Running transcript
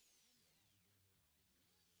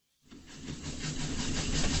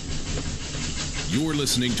You're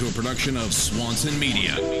listening to a production of Swanson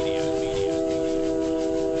Media.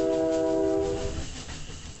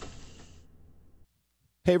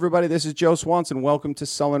 Hey everybody, this is Joe Swanson. Welcome to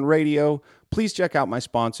Sullen Radio. Please check out my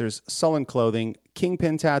sponsors, Sullen Clothing,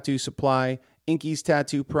 Kingpin Tattoo Supply, Inky's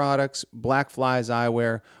Tattoo Products, Black Flies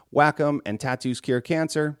Eyewear, Wacom, and Tattoos Cure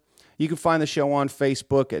Cancer. You can find the show on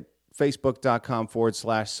Facebook at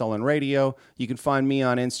facebook.com/Sullen Radio. You can find me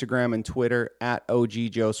on Instagram and Twitter at OG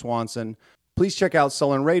Joe Swanson. Please check out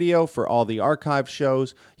Sullen Radio for all the archive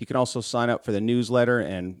shows. You can also sign up for the newsletter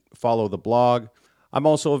and follow the blog. I'm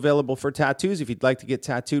also available for tattoos. If you'd like to get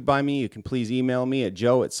tattooed by me, you can please email me at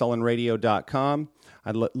joe@sullenradio.com.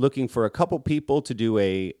 I'm looking for a couple people to do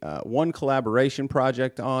a one collaboration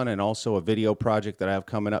project on, and also a video project that I have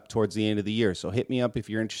coming up towards the end of the year. So hit me up if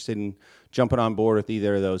you're interested in jumping on board with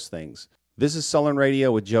either of those things. This is Sullen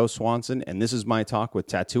Radio with Joe Swanson, and this is my talk with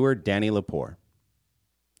tattooer Danny Lepore.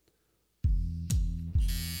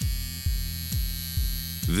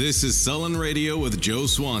 This is Sullen Radio with Joe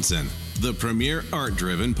Swanson, the premier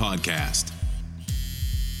art-driven podcast.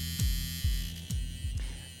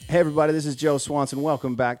 Hey everybody, this is Joe Swanson.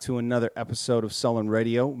 Welcome back to another episode of Sullen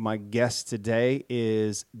Radio. My guest today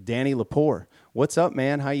is Danny Lepore. What's up,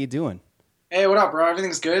 man? How you doing? Hey, what up, bro?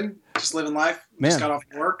 Everything's good. Just living life. Man, just got off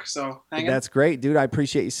work, so hanging. That's great, dude. I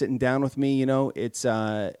appreciate you sitting down with me. You know, it's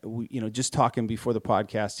just talking before the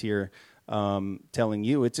podcast here. Telling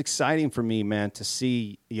you it's exciting for me, man, to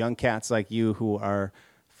see young cats like you who are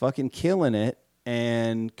fucking killing it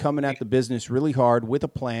and coming at the business really hard with a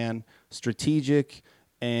plan, strategic,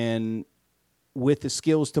 and with the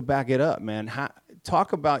skills to back it up, man.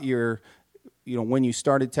 Talk about your, when you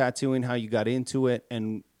started tattooing, how you got into it,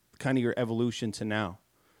 and kind of your evolution to now.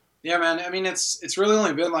 Yeah, man. I mean, it's really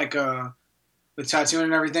only been like with tattooing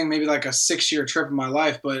and everything, maybe like a 6-year trip in my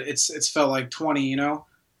life, but it's felt like 20,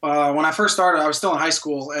 When I first started, I was still in high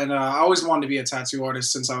school, and I always wanted to be a tattoo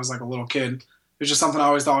artist since I was like a little kid. It was just something I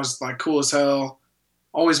always thought was like cool as hell.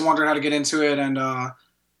 Always wondered how to get into it, and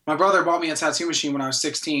my brother bought me a tattoo machine when I was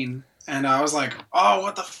 16, and I was like, oh,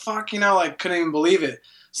 what the fuck, couldn't even believe it.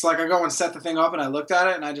 So like I go and set the thing up, and I looked at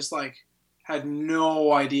it, and I just like had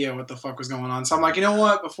no idea what the fuck was going on. So I'm like, you know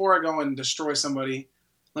what? Before I go and destroy somebody,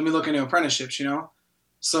 let me look into apprenticeships,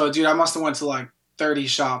 So, dude, I must have went to like 30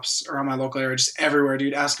 shops around my local area, just everywhere,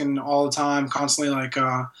 dude, asking all the time, constantly, like,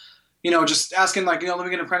 just asking, like, let me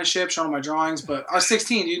get an apprenticeship, showing them my drawings. But I was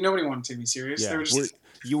 16, dude. Nobody wanted to take me serious. Yeah. They were just...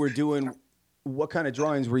 You were doing, what kind of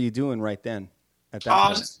drawings were you doing right then at that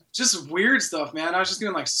point? Just weird stuff, man. I was just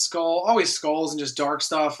doing, like, always skulls and just dark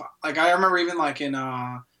stuff. Like, I remember even, like, in,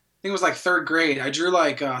 I think it was, like, 3rd grade, I drew,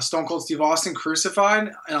 like, Stone Cold Steve Austin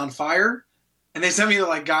crucified and on fire. And they sent me,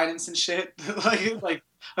 like, guidance and shit.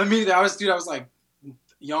 Immediately, I was, like,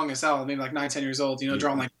 young as hell, maybe like 9-10 years old,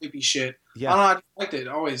 drawing like creepy shit. Yeah. I don't know, I liked it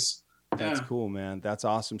always. That's cool, man. That's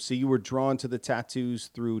awesome. So you were drawn to the tattoos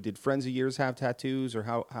did friends of yours have tattoos, or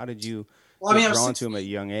how did you get drawn to them at a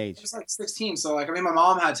young age? I was like 16, so like, my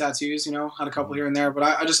mom had tattoos, had a couple here and there, but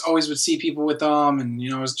I just always would see people with them, and,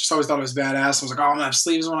 I just always thought it was badass. I was like, oh, I'm gonna have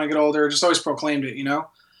sleeves when I get older. Just always proclaimed it,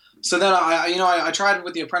 So then I tried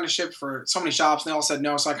with the apprenticeship for so many shops, and they all said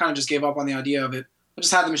no, so I kind of just gave up on the idea of it. I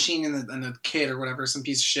just had the machine and the kit or whatever, some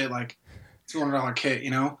piece of shit, like $200 kit,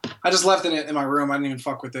 I just left it in my room. I didn't even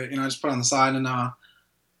fuck with it. I just put it on the side. And I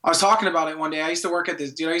was talking about it one day. I used to work at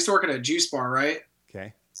a juice bar, right?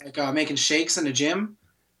 Okay. Like making shakes in the gym.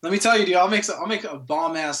 Let me tell you, dude, I'll make a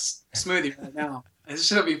bomb-ass smoothie right now. This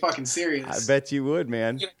shit'll be fucking serious. I bet you would,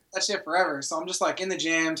 man. That shit forever. So I'm just like in the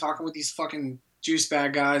gym talking with these fucking juice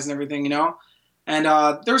bag guys and everything, And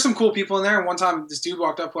there were some cool people in there. And one time this dude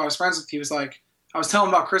walked up who I was friends with. He was like, I was telling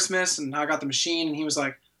him about Christmas and how I got the machine, and he was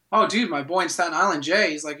like, oh, dude, my boy in Staten Island,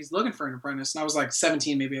 Jay, he's looking for an apprentice. And I was like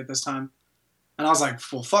 17 maybe at this time. And I was like,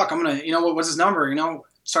 well, fuck, I'm going to, what's his number?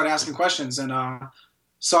 Start asking questions. And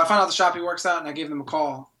so I found out the shop he works at, and I gave them a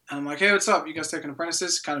call. And I'm like, hey, what's up? You guys taking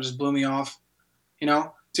apprentices? Kind of just blew me off,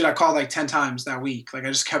 Dude, I called like 10 times that week. Like, I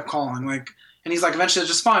just kept calling. Like, and he's like, eventually,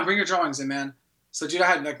 just fine, bring your drawings in, man. So, dude, I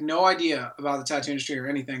had like no idea about the tattoo industry or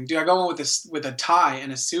anything. Dude, I go in with a tie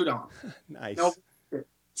and a suit on. Nice.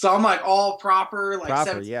 So I'm like all proper,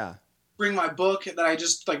 yeah. Bring my book that I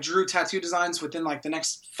just like drew tattoo designs within like the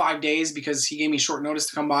next 5 days because he gave me short notice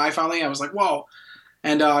to come by. Finally, I was like, whoa.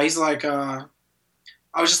 And he's like, I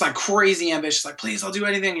was just like crazy ambitious, like, please, I'll do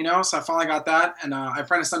anything, So I finally got that, and I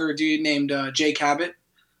apprenticed under a dude named Jay Cabot,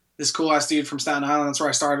 this cool ass dude from Staten Island. That's where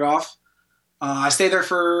I started off. I stayed there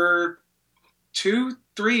for 2-3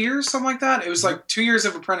 years, something like that. It was like 2 years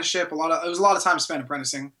of apprenticeship. It was a lot of time spent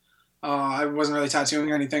apprenticing. I wasn't really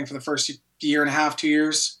tattooing or anything for the first year and a half, 2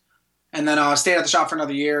 years. And then I stayed at the shop for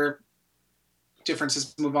another year.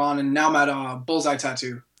 differences move on, and now I'm at Bullseye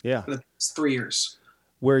Tattoo. Yeah. For the past 3 years.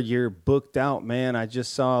 Where you're booked out, man. I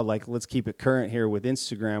just saw, like, let's keep it current here with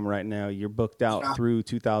Instagram right now. You're booked out through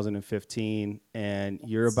 2015, and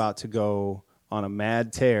you're about to go on a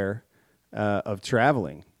mad tear of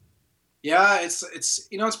traveling. Yeah, it's it's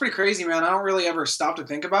pretty crazy, man. I don't really ever stop to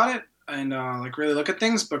think about it and like really look at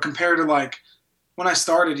things, but compared to like when I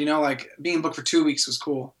started, like being booked for 2 weeks was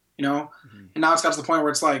cool, Mm-hmm. and now it's got to the point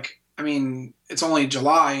where it's like, I mean, it's only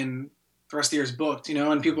July and the rest of the year is booked, and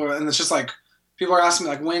and it's just like people are asking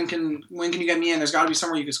me like, when can you get me in? There's got to be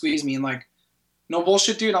somewhere you can squeeze me, and like, no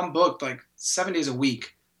bullshit, dude. I'm booked like 7 days a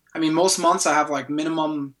week. I mean, most months I have like a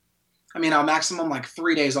maximum like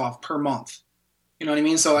 3 days off per month. You know what I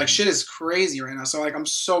mean? So like shit is crazy right now. So like I'm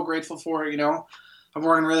so grateful for it. I'm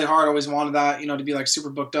working really hard. Always wanted that. To be like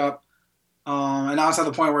super booked up. And now it's at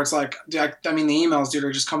the point where it's like, dude, the emails, dude,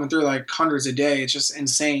 are just coming through like hundreds a day. It's just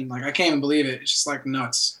insane. Like I can't even believe it. It's just like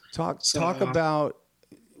nuts. Talk about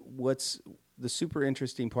what's the super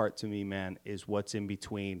interesting part to me, man, is what's in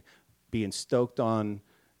between being stoked on,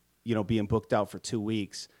 being booked out for 2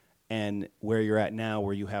 weeks and where you're at now,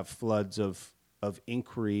 where you have floods of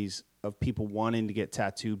inquiries of people wanting to get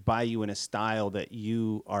tattooed by you in a style that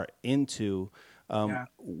you are into.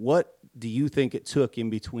 What do you think it took in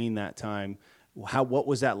between that time? What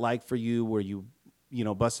was that like for you? Were you,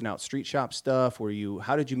 busting out street shop stuff?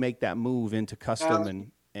 How did you make that move into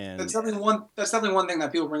custom and that's definitely one thing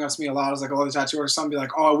that people bring up to me a lot is like a lot of tattoo artists, some be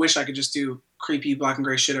like, oh, I wish I could just do creepy black and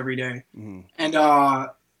gray shit every day. Mm-hmm. And,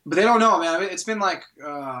 but they don't know, man. It's been like,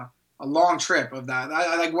 a long trip of that.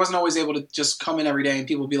 I like wasn't always able to just come in every day and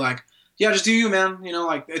people be like, yeah, just do you, man.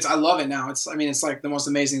 Like I love it now. It's like the most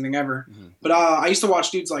amazing thing ever. Mm-hmm. But I used to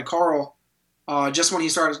watch dudes like Carl, just when he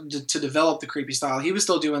started to develop the creepy style. He was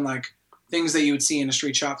still doing like things that you would see in a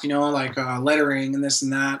street shop, like lettering and this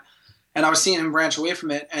and that. And I was seeing him branch away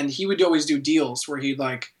from it, and he would always do deals where he'd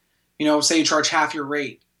like, say you charge half your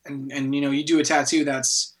rate, and you do a tattoo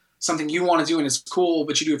that's something you want to do and it's cool,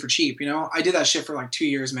 but you do it for cheap. I did that shit for like 2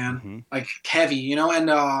 years, man, mm-hmm. like heavy, and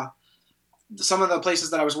some of the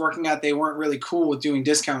places that I was working at, they weren't really cool with doing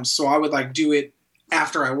discounts. So I would like do it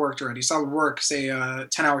after I worked already. So I would work, say a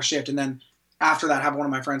 10-hour shift. And then after that, have one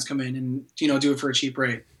of my friends come in and, do it for a cheap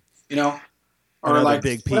rate, or another like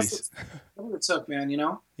big piece. Whatever it took, man,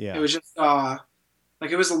 Yeah. It was just,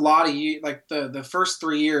 like, it was a lot of like the first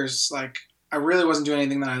 3 years, like I really wasn't doing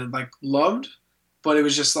anything that I like loved, but it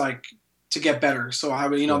was just like to get better. So I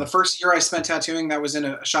would, the first year I spent tattooing, that was in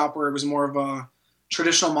a shop where it was more of a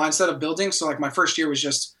traditional mindset of building. So like my first year was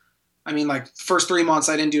just, like first 3 months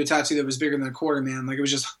I didn't do a tattoo that was bigger than a quarter, man. Like it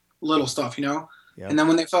was just little stuff, Yep. And then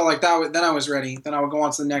when they felt like that, then I was ready. Then I would go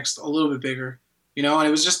on to the next a little bit bigger, and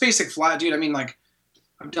it was just basic flat, dude. Like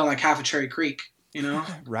I've done like half a Cherry Creek,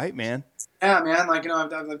 Right, man. Yeah, man. Like, I've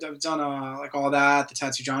done like all that, the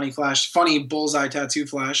Tattoo Johnny Flash, funny Bullseye Tattoo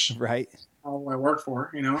Flash. Right. All I work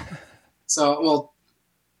for, So, well,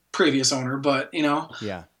 previous owner, but,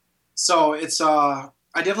 Yeah. So it's, I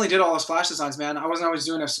definitely did all those flash designs, man. I wasn't always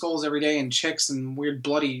doing skulls every day and chicks and weird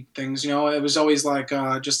bloody things, It was always like,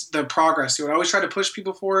 just the progress to it. I always try to push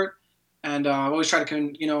people for it. And I always try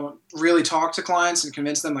to, really talk to clients and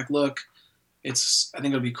convince them, like, look, I think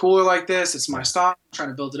it'll be cooler like this. It's my style. I'm trying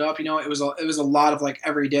to build it up. It was a lot of like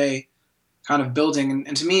everyday kind of building.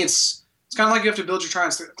 And to me, it's kind of like you have to build your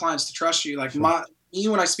clients to trust you. Like sure. Me,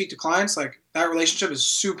 when I speak to clients, like that relationship is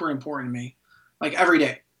super important to me, like every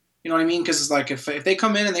day. You know what I mean? Because it's like if they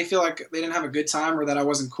come in and they feel like they didn't have a good time or that I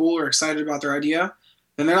wasn't cool or excited about their idea,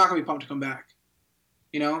 then they're not going to be pumped to come back.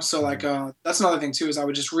 So like that's another thing too, is I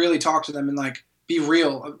would just really talk to them and like be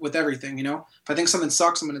real with everything. If I think something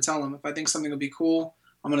sucks, I'm going to tell them. If I think something will be cool,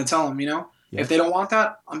 I'm going to tell them. Yeah. If they don't want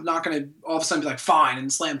that, I'm not going to all of a sudden be like fine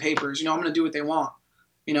and slam papers. I'm going to do what they want.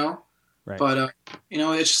 Right. But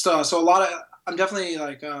it's just so a lot of I'm definitely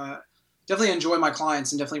like definitely enjoy my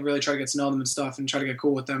clients and definitely really try to get to know them and stuff and try to get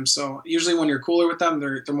cool with them. So usually when you're cooler with them,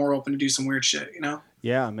 they're more open to do some weird shit,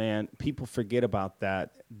 Yeah, man. People forget about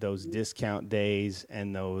those discount days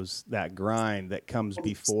and that grind that comes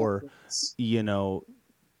before, the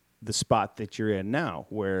spot that you're in now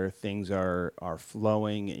where things are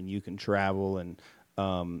flowing and you can travel. And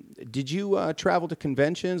did you travel to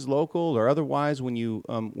conventions, local or otherwise, when you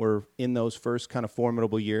were in those first kind of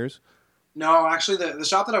formidable years? No, actually, the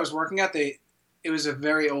shop that I was working at, it was a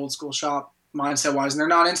very old school shop mindset wise, and they're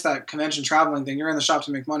not into that convention traveling thing. You're in the shop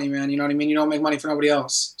to make money, man. You know what I mean? You don't make money for nobody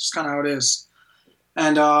else. It's just kind of how it is.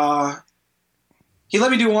 And he let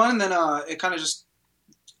me do one, and then it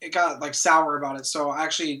got like sour about it. So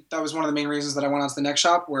actually, that was one of the main reasons that I went on to the next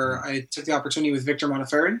shop where I took the opportunity with Victor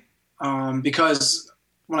Monteferri, because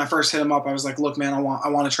when I first hit him up, I was like, look, man, I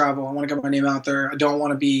want to travel. I want to get my name out there. I don't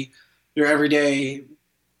want to be your everyday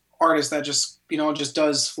artist that just, you know, just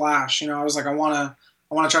does flash. You know, I was like, I want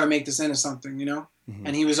to try to make this into something, you know? Mm-hmm.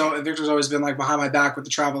 And Victor's always been like behind my back with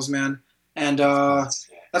the travels, man. And that's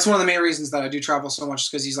one of the main reasons that I do travel so much,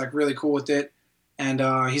 because he's like really cool with it. And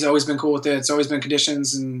he's always been cool with it. It's always been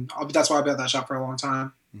conditions. And that's why I've been at that shop for a long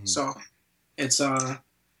time. Mm-hmm. So it's a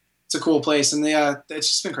cool place. And it's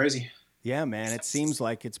just been crazy. Yeah, man. It seems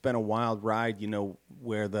like it's been a wild ride, you know,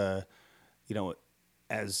 where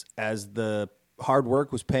as the hard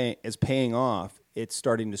work is paying off, it's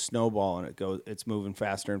starting to snowball, and it's moving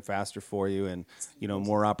faster and faster for you, and, you know,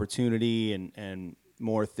 more opportunity and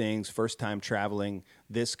more things. First time traveling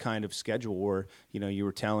this kind of schedule where, you know, you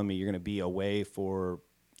were telling me you're going to be away for,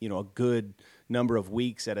 you know, a good number of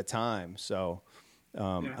weeks at a time. So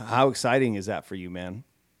how exciting is that for you, man?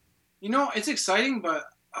 You know, it's exciting, but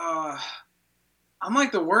I'm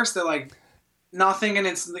like the worst at like not thinking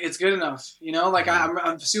it's good enough, you know, like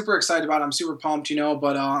I'm super excited about it. I'm super pumped, you know,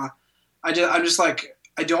 but I'm just like,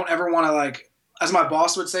 I don't ever want to, like, as my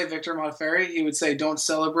boss would say, Victor Montefiore, he would say, don't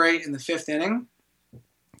celebrate in the 5th inning.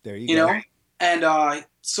 There you go. Know? And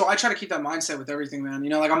so I try to keep that mindset with everything, man. You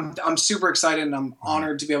know, like I'm super excited, and I'm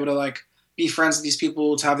honored to be able to like be friends with these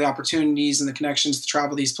people, to have the opportunities and the connections to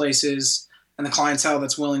travel these places, and the clientele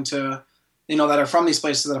that's willing to, you know, that are from these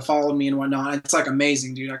places, that have followed me and whatnot. It's like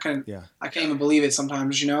amazing, dude. I can't even believe it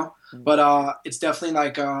sometimes, you know, but it's definitely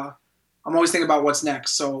like, I'm always thinking about what's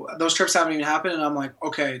next. So those trips haven't even happened, and I'm like,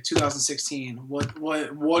 okay, 2016, what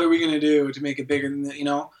are we going to do to make it bigger than that, you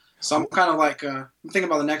know? So I'm kind of like, I'm thinking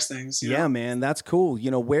about the next things. Yeah, man, that's cool.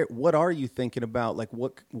 You know, what are you thinking about? Like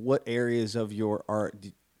what areas of your art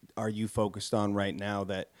are you focused on right now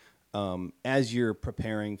that, as you're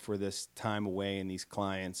preparing for this time away and these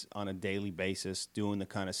clients on a daily basis, doing the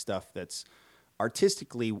kind of stuff that's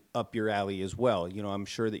artistically up your alley as well? You know, I'm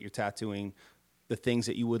sure that you're tattooing the things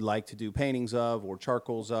that you would like to do paintings of, or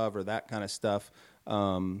charcoals of, or that kind of stuff.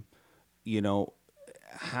 You know,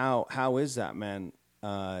 how is that, man?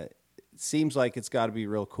 It seems like it's got to be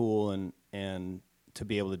real cool and to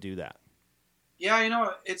be able to do that. Yeah, you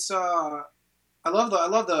know, it's I love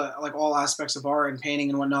the like all aspects of art and painting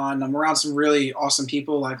and whatnot. And I'm around some really awesome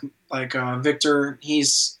people like Victor.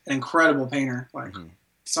 He's an incredible painter. Like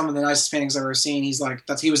some of the nicest paintings I've ever seen.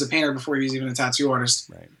 He was a painter before he was even a tattoo artist.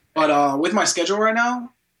 Right. But with my schedule right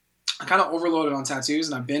now, I kind of overloaded on tattoos,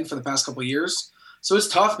 and I've been for the past couple of years. So it's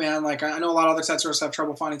tough, man. Like I know a lot of other tattooists have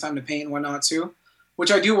trouble finding time to paint and whatnot too,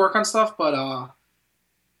 which I do work on stuff. But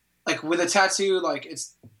like with a tattoo, like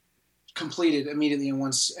it's completed immediately in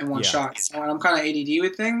one shot. And I'm kind of ADD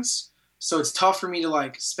with things, so it's tough for me to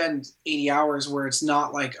like spend 80 hours where it's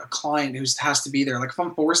not like a client who has to be there. Like if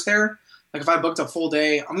I'm forced there, like if I booked a full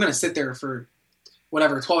day, I'm gonna sit there for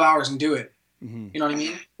whatever 12 hours and do it. Mm-hmm. You know what I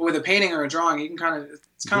mean? But with a painting or a drawing, you can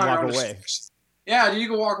it's kind of walk away. Yeah, you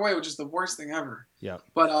can walk away, which is the worst thing ever. Yeah.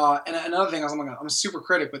 But and another thing is, I'm a super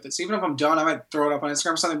critic with it. So even if I'm done, I might throw it up on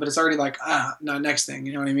Instagram or something. But it's already like no, next thing.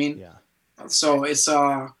 You know what I mean? Yeah. So it's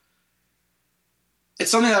something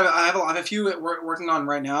that I have a few working on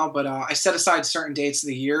right now. But I set aside certain dates of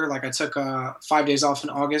the year. Like I took 5 days off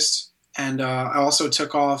in August, and I also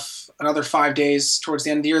took off another 5 days towards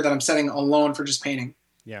the end of the year that I'm setting alone for just painting.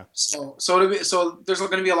 Yeah. So there's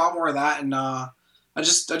going to be a lot more of that, and I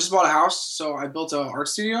just bought a house, so I built an art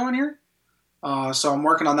studio in here. So I'm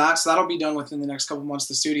working on that. So that'll be done within the next couple months,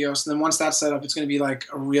 the studio. So then once that's set up, it's going to be like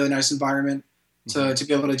a really nice environment to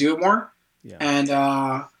be able to do it more. Yeah.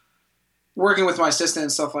 And working with my assistant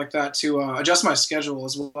and stuff like that to adjust my schedule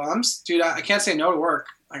as well. I can't say no to work.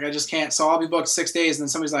 Like I just can't. So I'll be booked 6 days, and then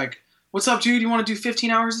somebody's like, "What's up, dude? You want to do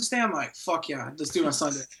 15 hours this day?" I'm like, "Fuck yeah, let's do it on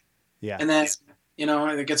Sunday." Yeah. And then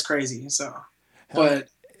it gets crazy. So, but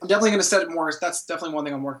I'm definitely going to set it more. That's definitely one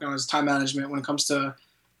thing I'm working on is time management when it comes to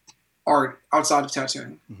art outside of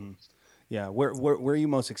tattooing. Mm-hmm. Yeah. Where are you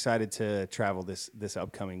most excited to travel this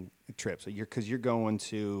upcoming trip? So you're going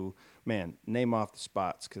to, man, name off the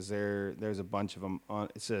spots, because there's a bunch of them on.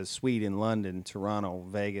 It says Sweden, London, Toronto,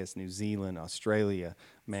 Vegas, New Zealand, Australia.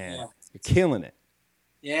 Man, You're killing it.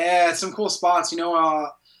 Yeah, it's some cool spots.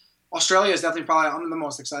 Australia is definitely I'm the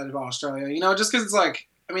most excited about Australia. Just because it's like,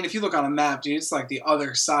 I mean, if you look on a map, dude, it's like the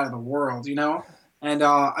other side of the world. And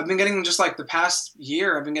I've been getting, just like the past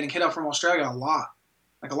year, I've been getting hit up from Australia a lot.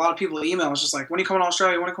 Like a lot of people email us just like, when are you coming to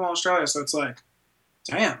Australia? When are you coming to Australia? So it's like,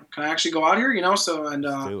 damn, can I actually go out here? So, and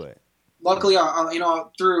do it. Luckily,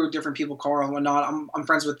 through different people, Carl and whatnot, I'm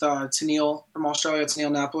friends with Tennille from Australia.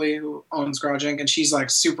 Tennille Napoli, who owns Garage Inc., and she's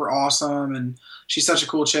like super awesome, and she's such a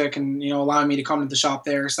cool chick, and allowing me to come to the shop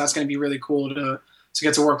there. So that's going to be really cool to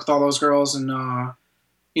get to work with all those girls, and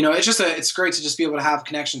it's great to just be able to have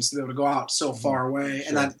connections to be able to go out so far away,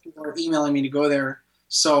 and that people are emailing me to go there.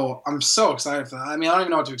 So I'm so excited for that. I mean, I don't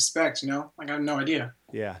even know what to expect, like I have no idea.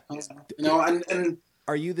 Yeah. And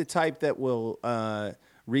are you the type that will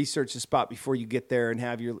research the spot before you get there and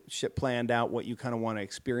have your shit planned out, what you kind of want to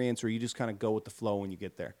experience, or you just kind of go with the flow when you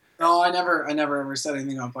get there? No, I never ever set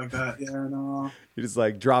anything up like that. Yeah, no. You just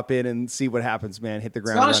like drop in and see what happens, man. Hit the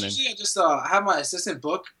ground running. Usually I just have my assistant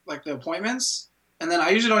book like the appointments, and then I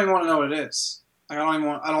usually don't even want to know what it is. Like I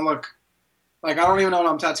don't even know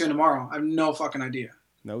what I'm tattooing tomorrow. I have no fucking idea.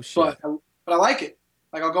 No shit. But I like it.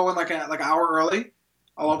 Like I'll go in like an hour early.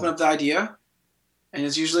 I'll open up the idea, and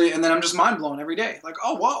then I'm just mind blown every day. Like,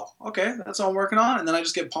 oh whoa, okay, that's all I'm working on, and then I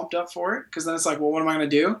just get pumped up for it because then it's like, well, what am I gonna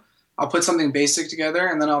do? I'll put something basic together,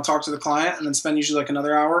 and then I'll talk to the client, and then spend usually like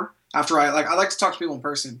another hour after I like to talk to people in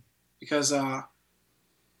person because like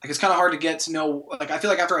it's kind of hard to get to know. Like I feel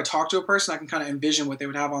like after I talk to a person, I can kind of envision what they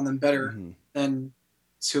would have on them better than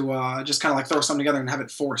to just kind of like throw something together and have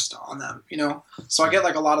it forced on them, So I get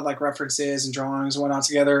like a lot of like references and drawings and whatnot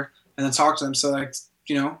together, and then talk to them. So like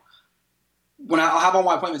when I'll have all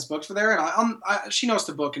my appointments booked for there, and she knows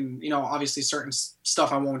to book, and obviously certain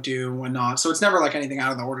stuff I won't do and whatnot. So it's never like anything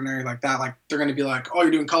out of the ordinary like that. Like they're going to be like, "Oh,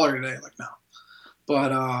 you're doing color today?" Like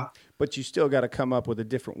no, but you still got to come up with a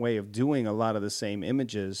different way of doing a lot of the same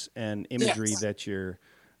images and imagery that you're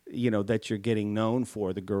getting known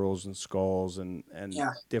for, the girls and skulls and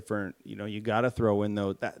different. You got to throw in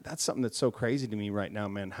though. That's something that's so crazy to me right now,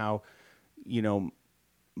 man. How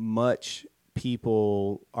much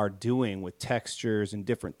people are doing with textures and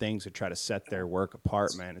different things to try to set their work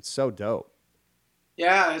apart, man. It's so dope.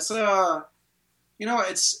 Yeah, it's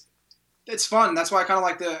it's fun. That's why I kind of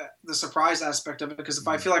like the surprise aspect of it, because if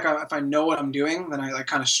I feel like if I know what I'm doing, then I like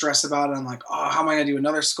kind of stress about it. I'm like, oh, how am I gonna do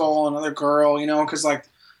another skull, another girl, because like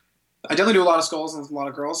I definitely do a lot of skulls and a lot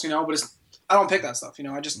of girls, but I don't pick that stuff,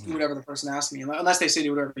 I just do whatever the person asks me, unless they say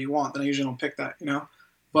do whatever you want, then I usually don't pick that,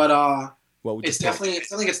 but it's definitely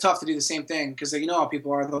it's tough to do the same thing because how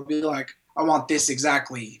people are. They'll be like, I want this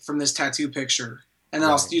exactly from this tattoo picture, and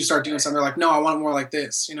then you start doing something. They're like, no, I want it more like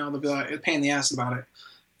this. They'll be like, a pain in the ass about it.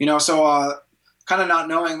 So kind of not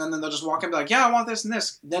knowing, then they'll just walk in and be like, yeah, I want this and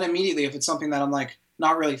this. Then immediately, if it's something that I'm like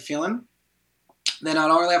not really feeling, then I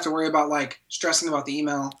don't really have to worry about like stressing about the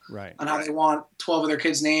email on how they want 12 of their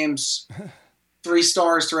kids' names. 3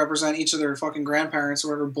 stars to represent each of their fucking grandparents or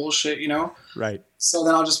whatever bullshit, Right. So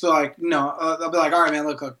then I'll just be like, I'll be like, all right, man,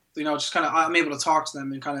 look, just kind of, I'm able to talk to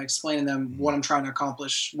them and kind of explain to them what I'm trying to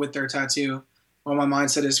accomplish with their tattoo, what my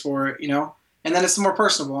mindset is for it, and then it's more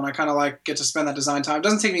personable, and I kind of like get to spend that design time. It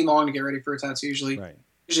doesn't take me long to get ready for a tattoo usually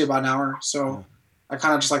about an hour. So I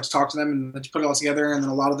kind of just like to talk to them and just put it all together. And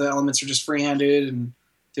then a lot of the elements are just free-handed and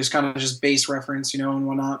there's kind of just base reference, and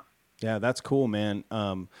whatnot. Yeah, that's cool, man.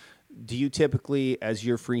 Do you typically, as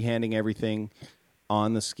you're freehanding everything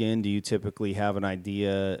on the skin, do you typically have an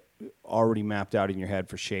idea already mapped out in your head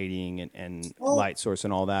for shading and light source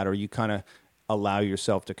and all that, or you kind of allow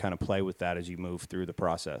yourself to kind of play with that as you move through the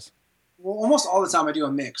process? Well, almost all the time I do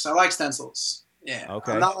a mix. I like stencils. Yeah.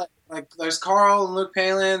 Okay. I'm not like there's Carl and Luke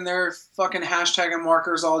Palin. They're fucking hashtagging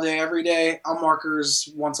markers all day, every day. I'm markers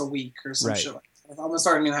once a week or some shit like that. I'm gonna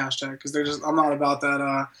start a new hashtag because I'm not about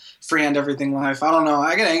that freehand everything life. I don't know.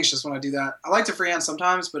 I get anxious when I do that. I like to freehand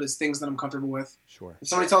sometimes, but it's things that I'm comfortable with. Sure. If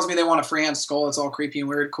somebody tells me they want a freehand skull, it's all creepy and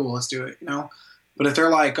weird. Cool, let's do it. But if they're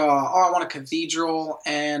like, I want a cathedral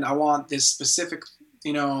and I want this specific,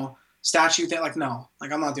 statue thing, like no,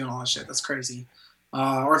 like I'm not doing all that shit. That's crazy.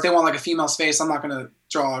 Or if they want like a female's face, I'm not gonna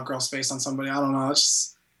draw a girl's face on somebody. I don't know. It's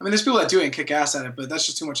just, there's people that do it and kick ass at it, but that's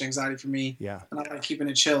just too much anxiety for me. Yeah. And I like keeping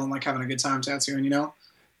it chill and like having a good time tattooing,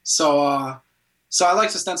 So I like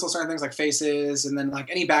to stencil certain things like faces and then like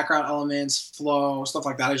any background elements, flow, stuff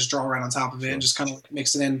like that. I just draw right on top of it and just kind of like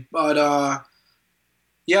mix it in. But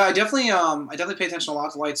yeah, I definitely pay attention a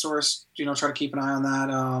lot to light source. Try to keep an eye on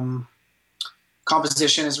that.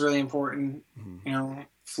 Composition is really important.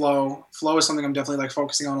 Flow is something I'm definitely like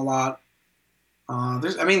focusing on a lot.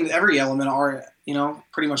 Every element of art,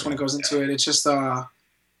 pretty much when it goes into it, it's just, I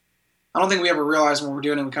don't think we ever realize when we're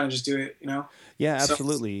doing it, we kind of just do it, Yeah,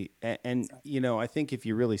 absolutely. And I think if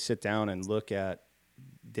you really sit down and look at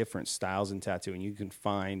different styles in tattooing, you can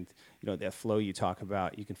find, that flow you talk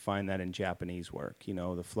about, you can find that in Japanese work,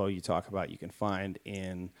 the flow you talk about, you can find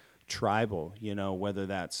in tribal, whether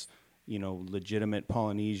that's, legitimate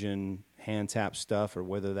Polynesian hand tap stuff or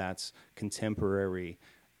whether that's contemporary,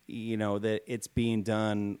 that it's being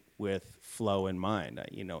done with flow in mind.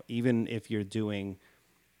 Even if you're doing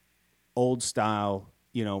old style,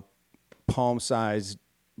 palm-sized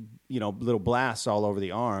little blasts all over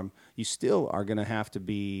the arm, you still are going to have to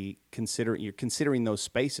be you're considering those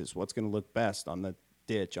spaces. What's going to look best on the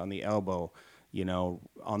ditch, on the elbow,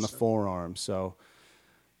 on the forearm. So,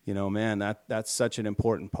 man, that's such an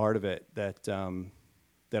important part of it that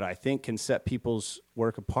I think can set people's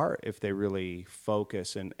work apart if they really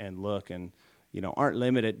focus and look and, aren't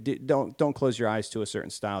limited. Don't close your eyes to a certain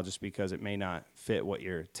style just because it may not fit what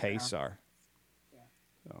your tastes are.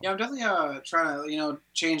 Yeah, I'm definitely trying to,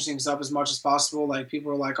 change things up as much as possible. Like,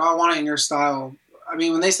 people are like, oh, I want it in your style. I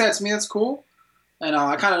mean, when they say it to me, that's cool. And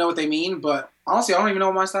I kind of know what they mean. But honestly, I don't even know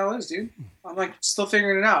what my style is, dude. I'm, like, still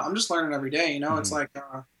figuring it out. I'm just learning every day, Mm-hmm. It's like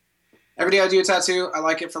every day I do a tattoo, I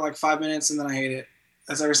like it for, like, 5 minutes, and then I hate it.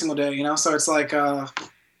 That's every single day, So it's like I'm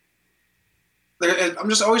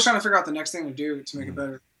just always trying to figure out the next thing to do to make it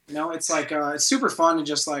better. It's like it's super fun to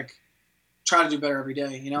just, like, try to do better every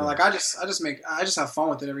day, like I just have fun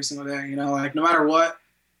with it every single day, like no matter what,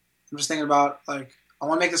 I'm just thinking about, like, I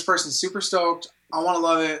want to make this person super stoked. I want to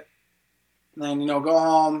love it. And then, go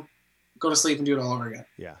home, go to sleep and do it all over again.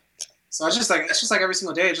 Yeah. So it's just like every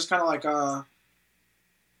single day. It's just kind of like,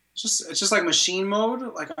 it's just like machine mode,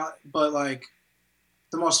 like, but like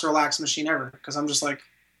the most relaxed machine ever. Cause I'm just like,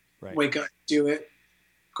 wake up, do it,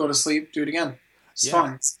 go to sleep, do it again. It's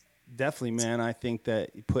fun. Definitely, man. I think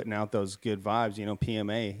that putting out those good vibes,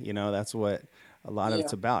 PMA, that's what a lot of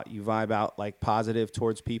it's about. You vibe out, like, positive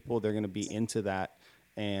towards people. They're going to be into that.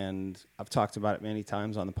 And I've talked about it many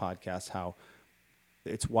times on the podcast, how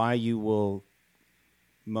it's why you will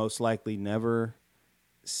most likely never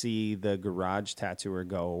see the garage tattooer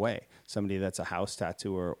go away. Somebody that's a house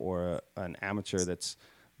tattooer or an amateur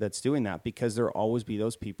that's doing that, because there'll always be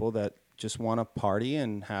those people that just want to party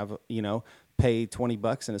and have, pay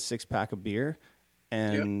 $20 and a 6-pack of beer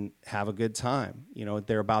and have a good time.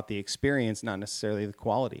 They're about the experience, not necessarily the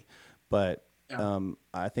quality. But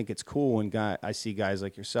I think it's cool when I see guys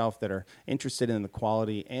like yourself that are interested in the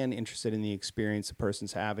quality and interested in the experience a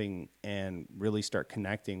person's having and really start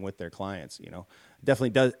connecting with their clients.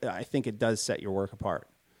 Definitely does. I think it does set your work apart.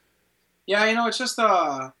 Yeah, it's just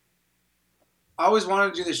I always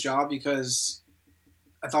wanted to do this job because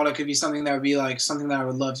I thought it could be something that would be like something that I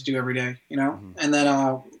would love to do every day, Mm-hmm. And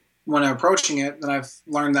then when I'm approaching it, then I've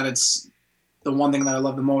learned that it's the one thing that I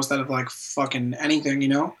love the most out of, like, fucking anything,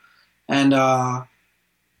 And I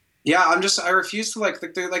refuse to, like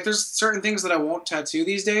there's certain things that I won't tattoo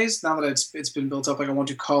these days now that it's been built up. Like, I won't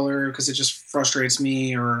do color because it just frustrates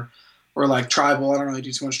me, or like tribal. I don't really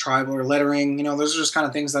do too much tribal or lettering. Those are just kind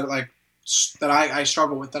of things that, like, that I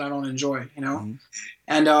struggle with, that I don't enjoy. Mm-hmm.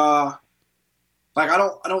 And like, I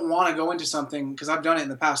don't want to go into something, because I've done it in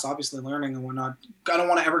the past, obviously, learning and whatnot. I don't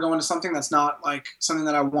want to ever go into something that's not, like, something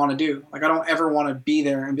that I want to do. Like, I don't ever want to be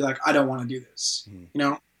there and be like, I don't want to do this,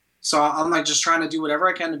 So I'm, like, just trying to do whatever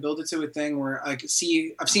I can to build it to a thing where I've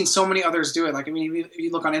seen so many others do it. Like, I mean, if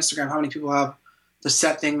you look on Instagram, how many people have the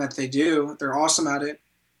set thing that they do? They're awesome at it.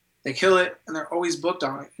 They kill it, and they're always booked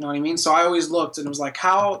on it. You know what I mean? So I always looked and was like,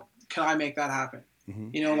 how can I make that happen?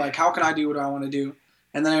 Mm-hmm. Like, how can I do what I want to do?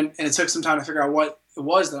 And it took some time to figure out what it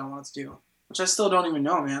was that I wanted to do, which I still don't even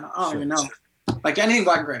know, man. I don't even know. Like, anything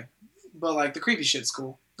black and gray. But, like, the creepy shit's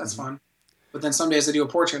cool. That's fun. But then some days I do a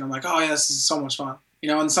portrait and I'm like, oh, yeah, this is so much fun.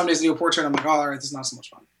 And some days I do a portrait and I'm like, oh, all right, this is not so much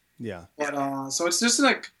fun. Yeah. But so it's just,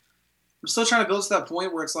 like, I'm still trying to build to that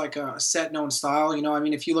point where it's, like, a set known style. I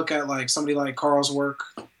mean, if you look at, like, somebody like Carl's work,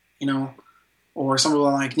 or somebody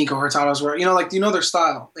like Nico Hurtado's work, like, their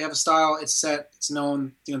style. They have a style. It's set. It's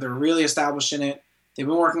known. They're really established in it. They've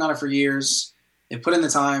been working on it for years. They put in the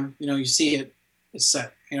time. You see it. It's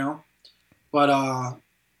set. But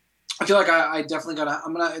I feel like I definitely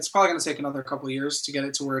it's probably gonna take another couple of years to get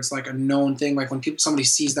it to where it's, like, a known thing. Like, when somebody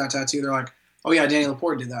sees that tattoo, they're like, oh yeah, Danny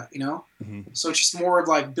Laporte did that. Mm-hmm. So it's just more of,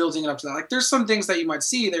 like, building it up to that. Like, there's some things that you might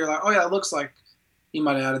see. They're like, oh yeah, it looks like he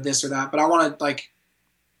might have added this or that. But I want to, like,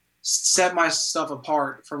 set my stuff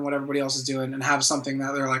apart from what everybody else is doing and have something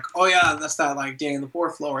that they're like, oh yeah, that's that, like, Danny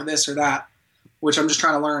Laporte flow or this or that. Which I'm just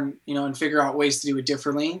trying to learn, and figure out ways to do it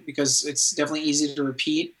differently, because it's definitely easy to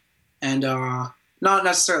repeat and not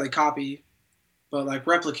necessarily copy, but, like,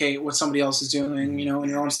 replicate what somebody else is doing, in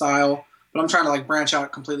your own style. But I'm trying to, like, branch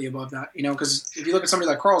out completely above that, because if you look at somebody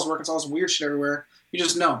like Carl's work, it's all this weird shit everywhere. You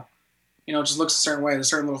just know, it just looks a certain way. There's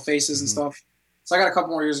certain little faces and stuff. So I got a couple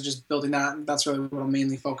more years of just building that. And that's really what I'm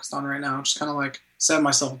mainly focused on right now. Just kind of, like, setting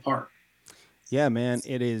myself apart. Yeah, man,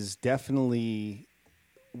 it is definitely.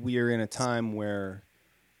 We are in a time where,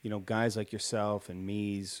 guys like yourself and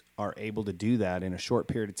me's are able to do that in a short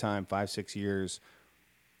period of time, 5-6 years,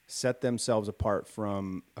 set themselves apart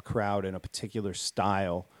from a crowd in a particular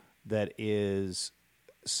style that is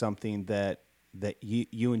something that that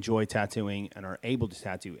you enjoy tattooing and are able to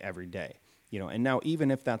tattoo every day. And now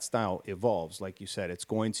even if that style evolves, like you said, it's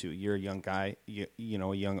going to. You're a young guy, a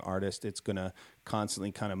young artist. It's going to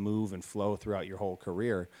constantly kind of move and flow throughout your whole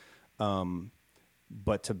career.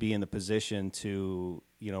 But to be in the position to,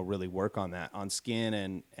 really work on that, on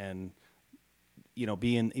skin and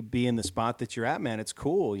be in the spot that you're at, man, it's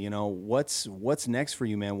cool. What's next for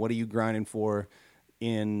you, man? What are you grinding for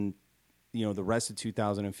in, the rest of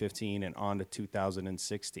 2015 and on to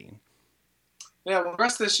 2016? Yeah, well, the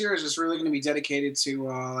rest of this year is just really going to be dedicated to,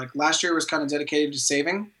 last year was kind of dedicated to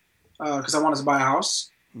saving because I wanted to buy a house,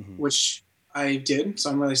 which I did. So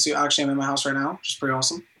I'm really, actually I'm in my house right now, which is pretty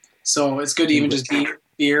awesome. So it's good to even just be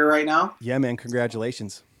here right now. Yeah, man.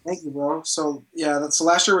 Congratulations. Thank you, bro. So yeah, so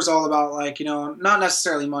last year was all about not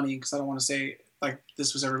necessarily money, because I don't want to say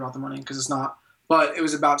this was ever about the money, because it's not, but it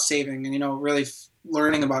was about saving and, really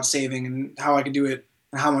learning about saving and how I could do it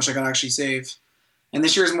and how much I could actually save. And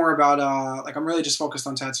this year is more about, I'm really just focused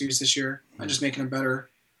on tattoos this year and just making them better.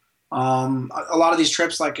 A lot of these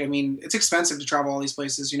trips, it's expensive to travel all these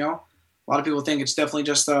places, A lot of people think it's definitely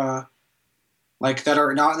just, that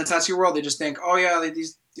are not in the tattoo world. They just think, oh yeah, they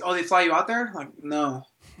fly you out there? No.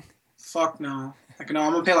 Fuck no. I'm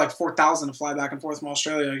going to pay $4,000 to fly back and forth from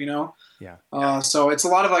Australia, Yeah. So it's a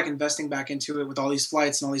lot of investing back into it with all these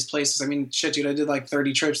flights and all these places. Shit, dude, I did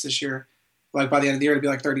 30 trips this year. By the end of the year, it'd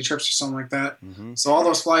be 30 trips or something like that. Mm-hmm. So all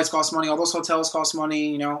those flights cost money. All those hotels cost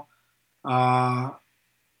money, A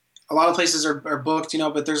lot of places are booked,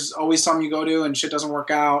 but there's always some you go to and shit doesn't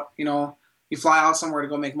work out. You fly out somewhere to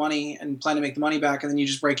go make money and plan to make the money back, and then you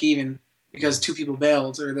just break even because 2 people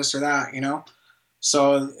bailed or this or that,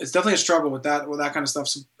 So it's definitely a struggle with that kind of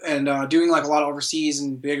stuff. And doing a lot of overseas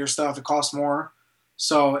and bigger stuff, it costs more.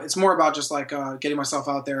 So it's more about just getting myself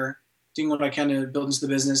out there, doing what I can to build into the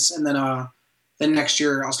business, and then next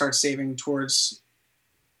year I'll start saving towards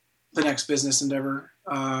the next business endeavor,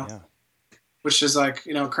 which is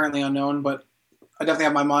currently unknown. But I definitely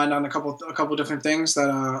have my mind on a couple different things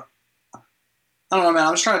that I don't know, man.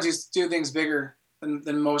 I'm just trying to do things bigger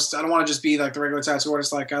than most. I don't want to just be the regular tattoo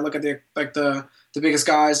artist. I look at the biggest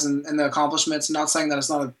guys and the accomplishments. I'm not saying that it's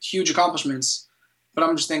not a huge accomplishments, but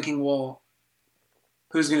I'm just thinking, well,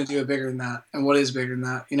 who's going to do it bigger than that, and what is bigger than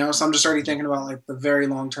that? So I'm just already thinking about the very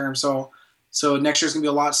long term. So next year's going to be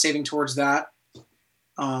a lot saving towards that.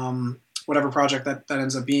 Whatever project that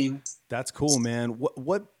ends up being. That's cool, man.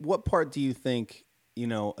 What part do you think,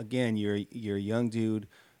 again, you're a young dude,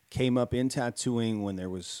 came up in tattooing when there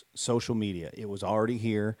was social media. It was already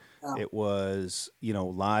here. Yeah. It was,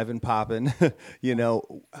 live and popping.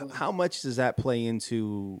 How much does that play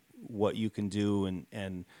into what you can do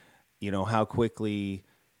and how quickly,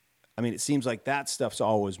 it seems like that stuff's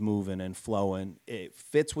always moving and flowing. It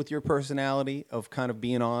fits with your personality of kind of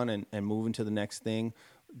being on and moving to the next thing.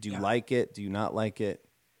 Do you like it? Do you not like it?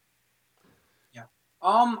 Yeah.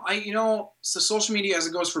 So social media as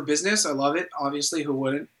it goes for business, I love it. Obviously, who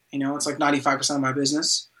wouldn't? It's 95% of my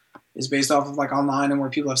business is based off of online and where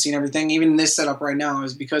people have seen everything. Even this setup right now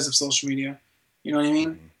is because of social media. You know what I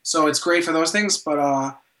mean? Mm-hmm. So it's great for those things,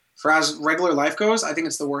 but for as regular life goes, I think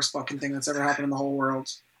it's the worst fucking thing that's ever happened in the whole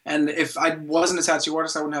world. And if I wasn't a tattoo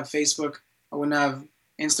artist, I wouldn't have Facebook. I wouldn't have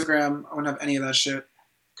Instagram. I wouldn't have any of that shit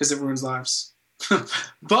because it ruins lives.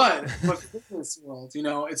 but for the business world,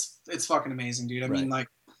 it's fucking amazing, dude. Right.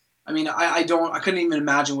 I couldn't even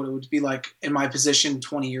imagine what it would be like in my position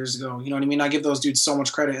 20 years ago. You know what I mean? I give those dudes so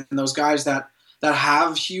much credit, and those guys that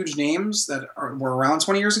have huge names that were around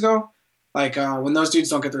 20 years ago. When those dudes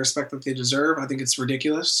don't get the respect that they deserve, I think it's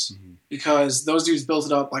ridiculous because those dudes built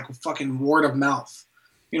it up fucking word of mouth.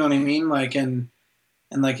 You know what I mean? No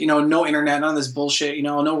internet, none of this bullshit,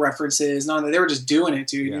 no references, they were just doing it,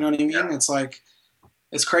 dude. Yeah. You know what I mean? Yeah.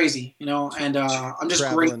 It's crazy, and I'm just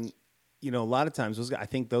traveling, great. A lot of times I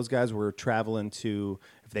think those guys were traveling to,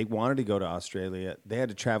 if they wanted to go to Australia, they had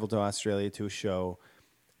to travel to Australia to a show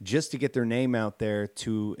just to get their name out there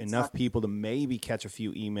to enough people to maybe catch a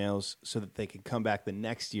few emails so that they could come back the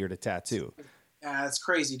next year to tattoo. Yeah, it's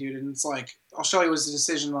crazy, dude. And it's Australia was a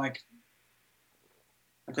decision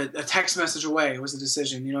a text message away. It was a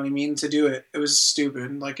decision, you know what I mean, to do it. It was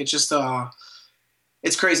stupid. It's just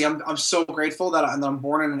it's crazy. I'm so grateful that I'm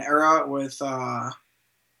born in an era with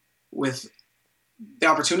the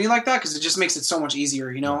opportunity like that, because it just makes it so much easier,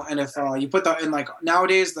 And if you put that in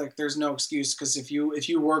nowadays, there's no excuse, because if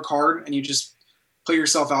you work hard and you just put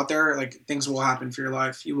yourself out there, things will happen for your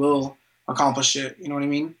life. You will accomplish it. You know what I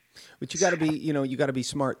mean? But you got to be, you got to be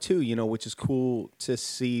smart too, which is cool to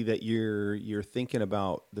see that you're thinking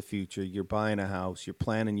about the future. You're buying a house, you're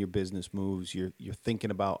planning your business moves, you're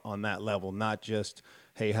thinking about on that level, not just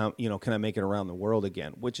hey, how, can I make it around the world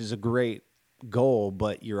again? Which is a great goal,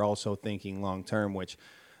 but you're also thinking long term, which,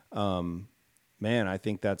 man, I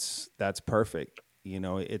think that's perfect.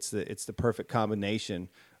 It's the perfect combination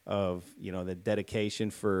of, the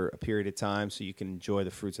dedication for a period of time so you can enjoy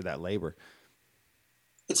the fruits of that labor.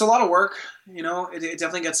 It's a lot of work, it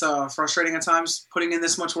definitely gets frustrating at times putting in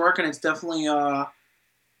this much work. And it's definitely,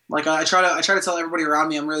 like I try to tell everybody around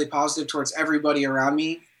me, I'm really positive towards everybody around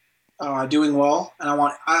me, doing well. And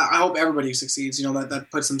I hope everybody succeeds, that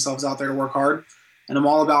puts themselves out there to work hard. And I'm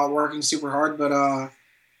all about working super hard,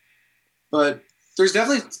 but there's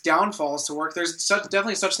definitely downfalls to work. There's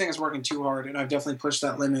definitely such thing as working too hard. And I've definitely pushed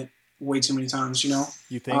that limit way too many times,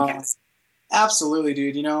 You think? Absolutely,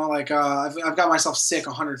 dude. I've got myself sick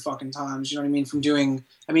 100 fucking times. You know what I mean? From doing,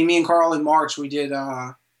 me and Carl in March, we did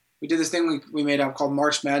this thing we made up called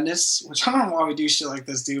March Madness, which I don't know why we do shit like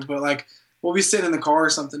this, dude. But like, we'll be sitting in the car or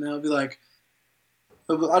something, and he'll be like,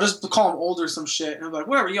 I'll just call him old or some shit, and he'll be like,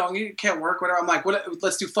 whatever, young, you can't work, whatever. I'm like,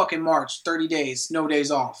 let's do fucking March, 30 days, no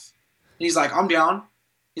days off. And he's like, I'm down.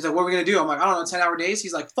 He's like, what are we gonna do? I'm like, I don't know, 10-hour days.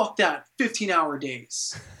 He's like, fuck that, 15-hour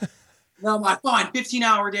days. And I'm like, fine,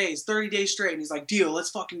 15-hour days, 30 days straight. And he's like, deal,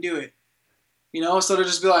 let's fucking do it. So to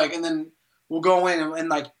just be like, and then we'll go in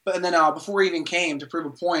and before we even came to prove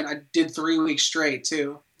a point, I did 3 weeks straight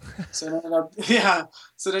too. So it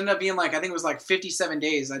ended up being like, I think it was like 57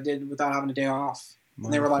 days I did without having a day off.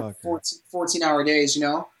 And they were like 14-hour days,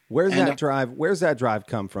 Where's that drive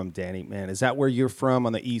come from, Danny, man? Is that where you're from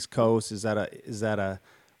on the East Coast?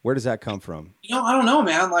 Where does that come from? I don't know,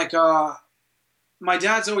 man. Like, my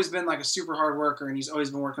dad's always been like a super hard worker, and he's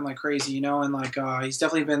always been working like crazy, and like he's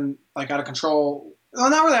definitely been like out of control. Well,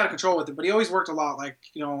 not really out of control with it, but he always worked a lot, like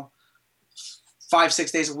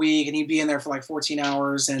 5-6 days a week, and he'd be in there for like 14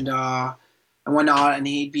 hours and whatnot, and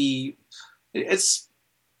he'd be. It's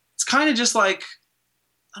kind of just like,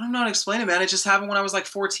 I don't know how to explain it, man. It just happened when I was like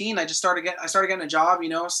 14. I started getting a job,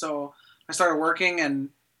 so I started working, and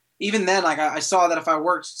even then, like I saw that if I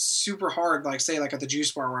worked super hard, like say like at the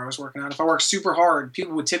juice bar where I was working at, if I worked super hard,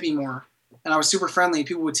 people would tip me more, and I was super friendly,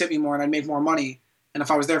 people would tip me more, and I'd make more money. And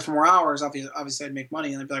if I was there for more hours, obviously I'd make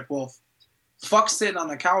money, and I'd be like, well, fuck sitting on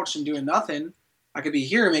the couch and doing nothing. I could be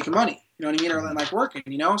here making money, you know what I mean, or like working,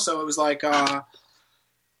 So it was like,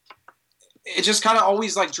 it just kind of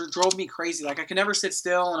always like drove me crazy. Like I could never sit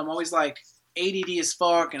still, and I'm always like ADD as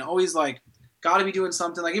fuck, and always like. Got to be doing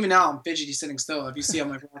something. Like even now, I'm fidgety sitting still. If you see, I'm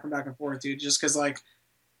like walking back and forth, dude. Just because, like,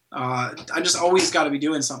 I just always got to be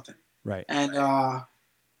doing something. Right. And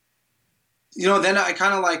then I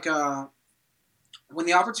kind of like when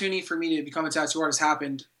the opportunity for me to become a tattoo artist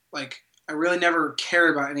happened. Like I really never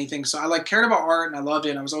cared about anything. So I like cared about art and I loved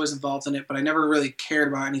it. And I was always involved in it, but I never really cared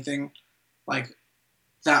about anything like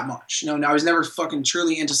that much. I was never fucking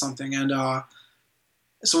truly into something. And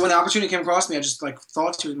so when the opportunity came across me, I just like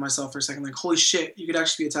thought to myself for a second, like, holy shit, you could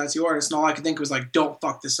actually be a tattoo artist. And all I could think was like, don't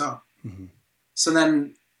fuck this up. Mm-hmm. So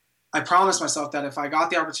then I promised myself that if I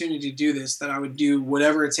got the opportunity to do this, that I would do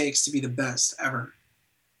whatever it takes to be the best ever.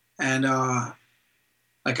 And, or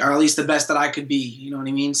at least the best that I could be, you know what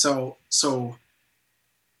I mean? So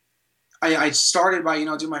I started by,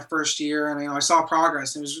 doing my first year, and, I saw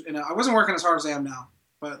progress. And I wasn't working as hard as I am now,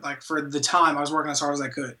 but like for the time I was working as hard as I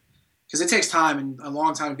could. Because it takes time and a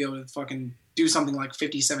long time to be able to fucking do something like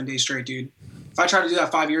 57 days straight, dude. If I tried to do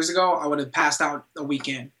that 5 years ago, I would have passed out a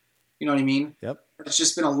weekend. You know what I mean? Yep. It's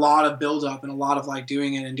just been a lot of buildup and a lot of like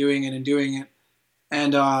doing it and doing it and doing it.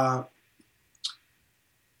 And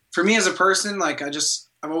for me as a person, like I've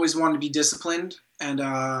always wanted to be disciplined. And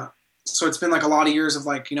so it's been like a lot of years of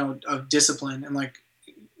like, of discipline and like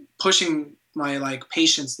pushing my like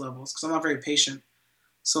patience levels, because I'm not very patient.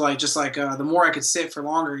 So like, just like the more I could sit for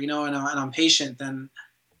longer, and I'm patient, then,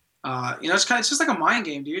 it's just like a mind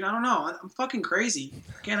game, dude. I don't know. I'm fucking crazy.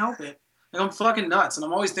 I can't help it. Like I'm fucking nuts, and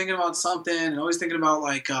I'm always thinking about something, and always thinking about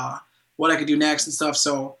like what I could do next and stuff.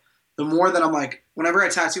 So the more that I'm like, whenever I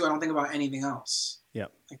tattoo, I don't think about anything else. Yeah.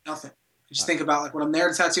 Like nothing. I just think about like when I'm there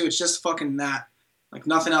to tattoo, it's just fucking that. Like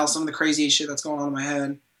nothing else. Some of the crazy shit that's going on in my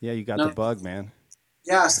head. Yeah, you got the bug, man.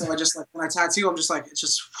 Yeah. So I just like when I tattoo, I'm just like it's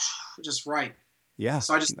just right. Yeah.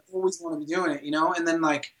 So I just always want to be doing it, And then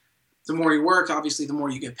like the more you work, obviously the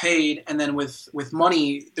more you get paid. And then with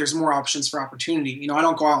money, there's more options for opportunity. I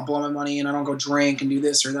don't go out and blow my money, and I don't go drink and do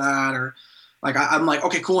this or that, or like I'm like,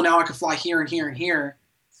 okay, cool. Now I can fly here and here and here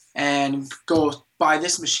and go buy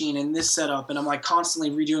this machine and this setup. And I'm like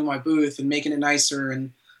constantly redoing my booth and making it nicer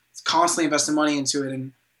and constantly investing money into it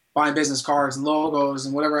and buying business cards and logos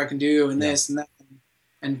and whatever I can do and this and that.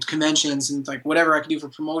 And conventions and like whatever I can do for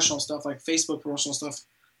promotional stuff, like Facebook promotional stuff.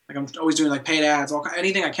 Like I'm always doing like paid ads,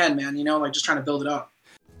 anything I can, man, like just trying to build it up.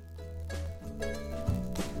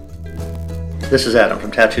 This is Adam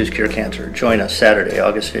from Tattoos Cure Cancer. Join us Saturday,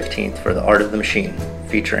 August 15th for The Art of the Machine,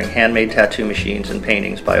 featuring handmade tattoo machines and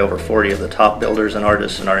paintings by over 40 of the top builders and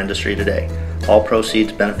artists in our industry today. All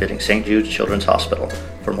proceeds benefiting St. Jude's Children's Hospital.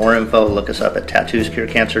 For more info, look us up at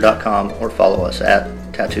tattooscurecancer.com or follow us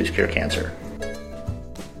at Tattoos Cure Cancer.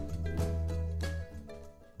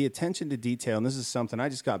 The attention to detail, and this is something I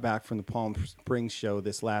just got back from the Palm Springs show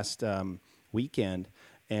this last weekend.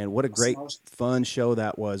 And what a great, fun show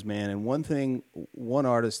that was, man. And one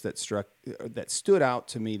artist that stood out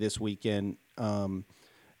to me this weekend,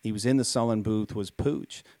 he was in the Sullen booth, was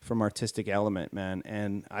Pooch from Artistic Element, man.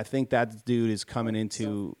 And I think that dude is coming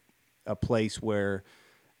into a place where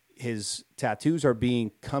his tattoos are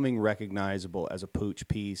becoming recognizable as a Pooch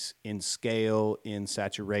piece in scale, in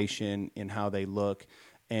saturation, in how they look.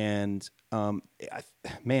 And,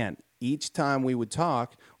 man, each time we would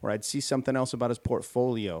talk, or I'd see something else about his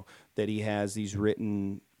portfolio, that he has these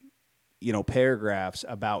written, paragraphs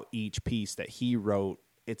about each piece that he wrote.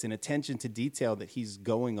 It's an attention to detail that he's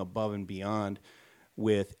going above and beyond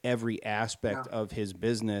with every aspect of his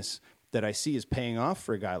business that I see is paying off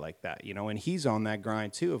for a guy like that, and he's on that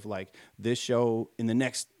grind too of like this show in the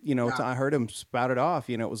next, I heard him spout it off,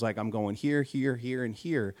 it was like, I'm going here, here, here, and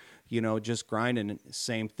here, just grinding.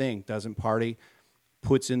 Same thing, doesn't party,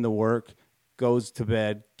 puts in the work, goes to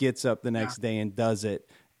bed, gets up the next day and does it.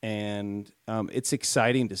 And it's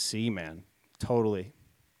exciting to see, man. Totally.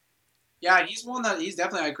 Yeah, he's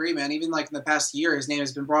definitely, I agree, man. Even like in the past year, his name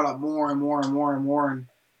has been brought up more and more and more and more. And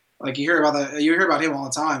like you hear about him all the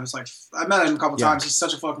time. It's like, I met him a couple times. He's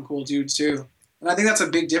such a fucking cool dude too. And I think that's a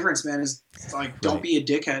big difference, man, is like, don't be a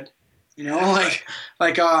dickhead,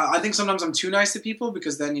 I think sometimes I'm too nice to people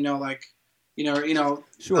because then, sure,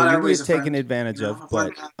 you're just taken advantage of,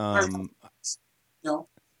 but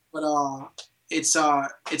it's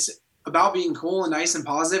about being cool and nice and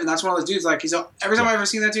positive, and that's one of those dudes. Like every time I've ever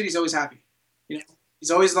seen that dude, he's always happy.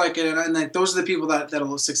 He's always like, and like those are the people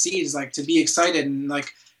that'll succeed. Is like to be excited, and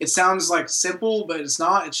like it sounds like simple, but it's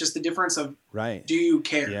not. It's just the difference of do you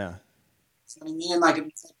care? Yeah. You know what I mean? Like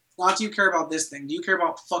it's not, do you care about this thing? Do you care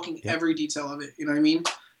about fucking every detail of it? You know what I mean?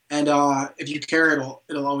 And if you care,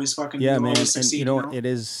 it'll always fucking always succeed. And it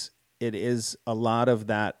is a lot of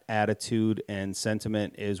that attitude and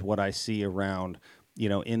sentiment is what I see around,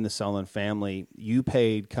 in the Sullen family. You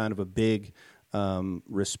paid kind of a big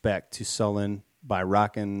respect to Sullen by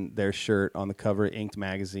rocking their shirt on the cover of Inked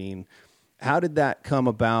magazine. How did that come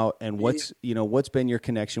about, and what's been your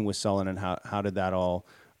connection with Sullen, and how did that all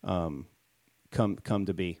come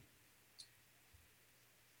to be?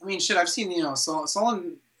 I mean, shit, I've seen,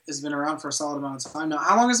 Sullen has been around for a solid amount of time now.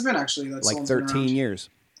 How long has it been, actually? That like 13 years.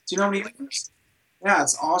 Do you know how many years? Yeah,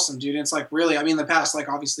 it's awesome, dude. It's like really, I mean, the past, like,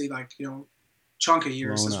 obviously, like, chunk of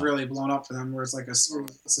years has really blown up for them, where it's like it's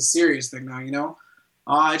a serious thing now,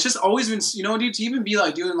 It's just always been, dude, to even be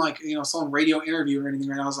like doing like, some radio interview or anything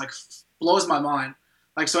right now is like blows my mind.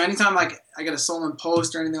 Like, so anytime like I get a Sullen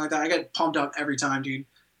post or anything like that, I get pumped up every time, dude.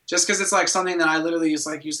 Just because it's like something that I literally used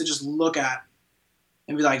to just look at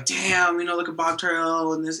and be like, damn, look at Bob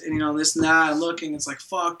Terrell and this, and this and that, and looking, it's like,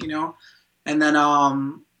 fuck, and then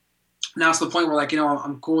now it's the point where like,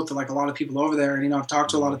 I'm cool with like a lot of people over there, and I've talked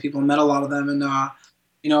to a lot of people and met a lot of them, and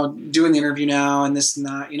doing the interview now and this and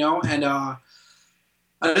that, and I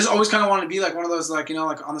just always kind of wanted to be like one of those, like,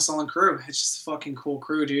 like on the Sullen crew. It's just a fucking cool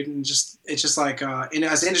crew, dude. And it's just like, as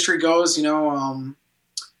the industry goes,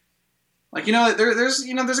 like,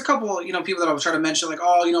 there's a couple, people that I'll try to mention, like,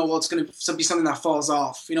 oh, well, it's going to be something that falls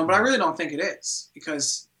off, but I really don't think it is,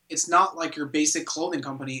 because it's not like your basic clothing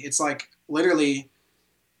company. It's like literally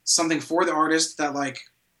something for the artist that, like,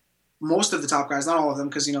 most of the top guys, not all of them,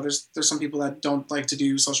 because, there's some people that don't like to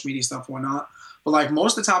do social media stuff and whatnot, but like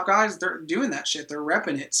most of the top guys, they're doing that shit. They're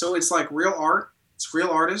repping it. So it's like real art. It's real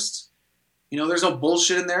artists. There's no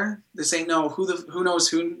bullshit in there. This ain't no who knows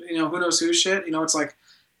who knows who shit. It's like,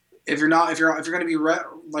 if you're going to be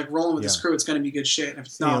rolling with this crew, it's going to be good shit. And if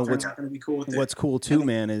it's not, they're not going to be cool with it. What's cool too,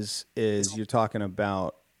 man, is you're talking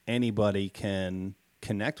about anybody can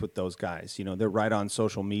connect with those guys. They're right on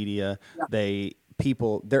social media. Yeah.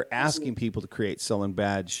 They're asking people to create Sullen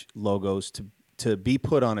badge logos to be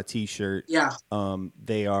put on a T-shirt. Yeah.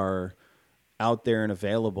 They are out there and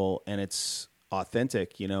available, and it's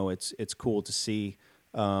authentic. It's cool to see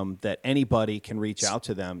that anybody can reach out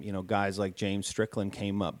to them. Guys like James Strickland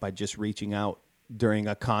came up by just reaching out during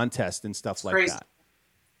a contest and stuff like that.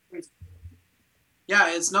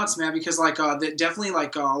 Yeah, it's nuts, man, because like definitely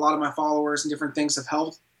like a lot of my followers and different things have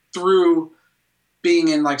helped through being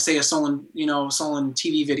in like, say, a Sullen, Sullen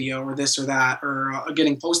TV video or this or that, or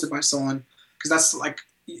getting posted by Sullen, because that's like,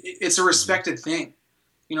 it's a respected thing.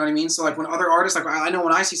 You know what I mean? So like when other artists, like I know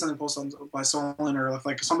when I see something posted by Solon or if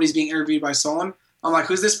like somebody's being interviewed by Solon, I'm like,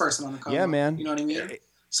 who's this person on the cover? Yeah, man. You know what I mean?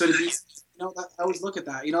 So to be, I always look at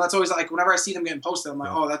that. That's always like whenever I see them getting posted, I'm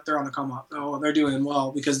like, oh, they're on the come up. Oh, they're doing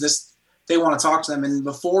well because they want to talk to them. And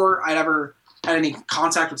before I'd ever had any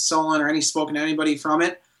contact with Solon or any spoken to anybody from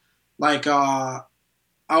it, like I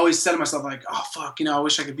always said to myself like, oh fuck, I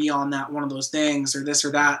wish I could be on that one of those things or this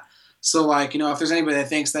or that. So like, if there's anybody that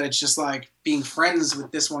thinks that it's just like being friends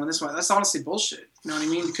with this one and this one, that's honestly bullshit. You know what I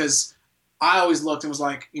mean? Because I always looked and was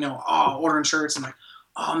like, ordering shirts and like,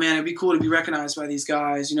 oh man, it'd be cool to be recognized by these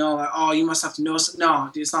guys. Like, oh, you must have to know. No,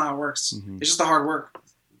 dude, it's not how it works. Mm-hmm. It's just the hard work.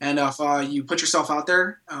 And if you put yourself out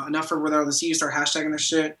there enough for where they're to see you, start hashtagging their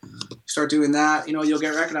shit, start doing that, you'll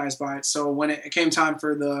get recognized by it. So when it came time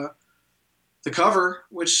for the cover,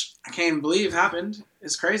 which I can't even believe happened,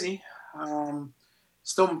 it's crazy.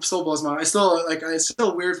 Still blows my mind. It's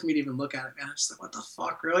still weird for me to even look at it, man. I'm just like, what the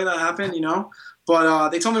fuck? Really? That happened, But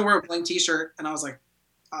they told me to wear a plain t-shirt, and I was like,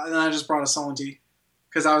 and then I just brought a Solon tee.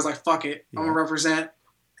 Because I was like, fuck it. Yeah. I'm going to represent.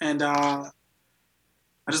 And I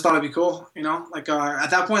just thought it'd be cool, at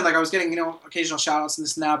that point, like I was getting, occasional shout outs and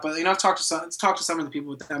this and that, but, I've talked to some of the people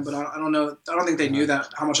with them, but I don't know. I don't think they knew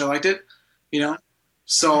how much I liked it,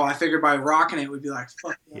 So I figured by rocking it, we'd be like,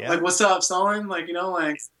 fuck, like, what's up, Solon? Like,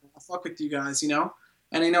 like, I fuck with you guys, And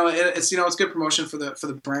it's good promotion for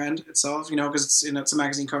the brand itself, because it's a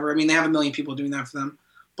magazine cover. I mean, they have 1 million people doing that for them,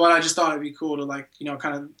 but I just thought it'd be cool to like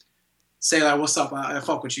kind of say like, what's up? I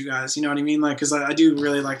fuck with you guys. You know what I mean? Like, because I do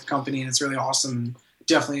really like the company and it's really awesome.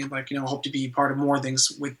 Definitely like hope to be part of more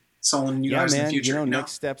things with Solon and you guys in the future.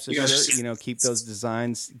 Next steps are sure, keep those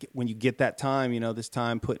designs when you get that time. This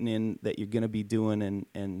time putting in that you're going to be doing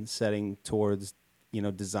and setting towards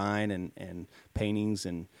design and paintings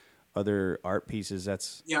and other art pieces.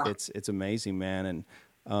 It's amazing, man.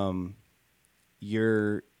 And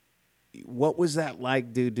what was that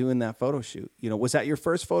like, dude, doing that photo shoot? Was that your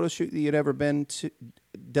first photo shoot that you'd ever been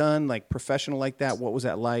done, like professional like that? What was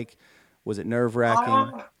that like? Was it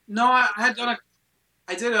nerve-wracking? No, I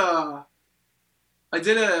did a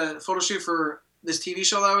photo shoot for this TV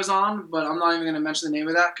show that I was on, but I'm not even going to mention the name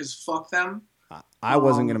of that because fuck them. I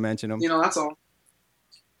wasn't going to mention them. That's all.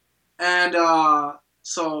 And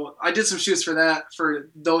so I did some shoots for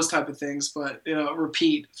those type of things, but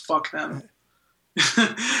repeat, fuck them.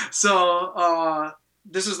 So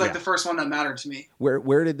this was like the first one that mattered to me.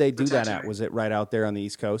 Where did they do that at? Was it right out there on the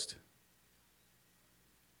East Coast?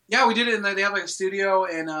 Yeah, we did it. And they have like a studio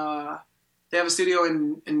in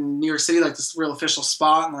New York City, like this real official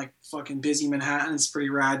spot in like fucking busy Manhattan. It's pretty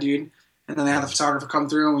rad, dude. And then they had the photographer come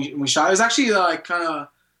through and we shot. It was actually like kind of,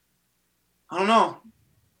 I don't know.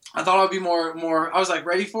 I thought I'd be more. I was like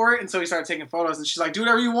ready for it, and so we started taking photos. And she's like, "Do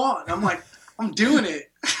whatever you want." And I'm like, "I'm doing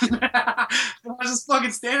it." I was just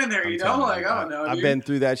fucking standing there, like I don't know. I've been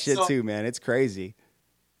through that shit too, man. It's crazy.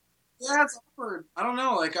 Yeah, it's awkward. I don't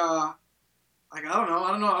know, I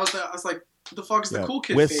don't know. I was like, "What the fuck is the cool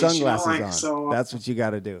kid with face?" Sunglasses on. So that's what you got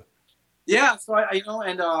to do. Yeah, so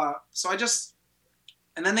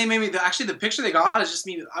and then they made me. The picture they got is just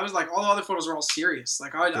me. I was like, all the other photos were all serious.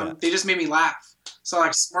 Like they just made me laugh. So I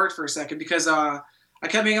like smirked for a second because I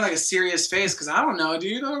kept making like a serious face because I don't know,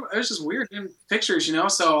 dude. It was just weird in pictures,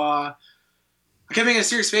 So I kept making a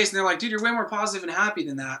serious face, and they're like, "Dude, you're way more positive and happy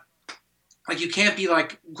than that. Like you can't be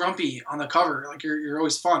like grumpy on the cover. Like you're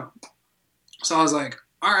always fun." So I was like,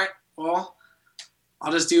 "All right, well,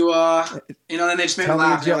 I'll just do." Then they just made me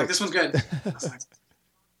laugh. They're like, "This one's good." I was like,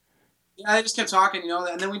 yeah, they just kept talking,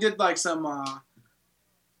 and then we did like some.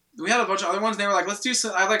 We had a bunch of other ones. And they were like, "Let's do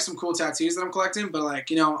some." I have like some cool tattoos that I'm collecting, but like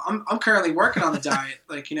I'm currently working on the diet.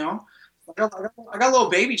 Like I got a little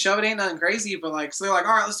baby chub. It ain't nothing crazy, but like so they're like,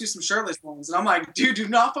 "All right, let's do some shirtless ones." And I'm like, "Dude, do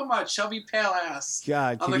not put my chubby pale ass."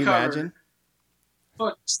 God, on can you cover. imagine?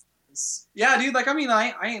 But yeah, dude. Like I mean,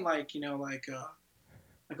 I ain't like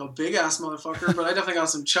like a big ass motherfucker, but I definitely got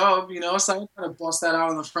some chub, so I kind of bust that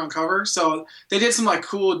out on the front cover. So they did some like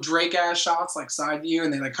cool Drake ass shots, like side view,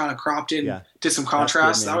 and they like kind of cropped it, and did some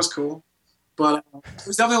contrast. That was cool, but it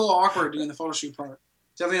was definitely a little awkward doing the photo shoot part.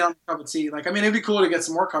 Definitely not a cup of tea. Like I mean, it'd be cool to get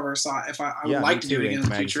some more covers. So if I would like to do it again in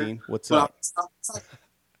the future. What's up?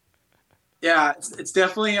 Yeah, it's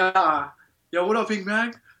definitely yo, what up, Pink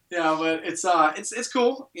Mag? Yeah, but it's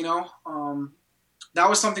cool, That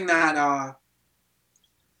was something that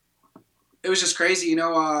it was just crazy,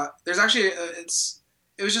 there's actually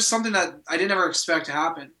it was just something that I didn't ever expect to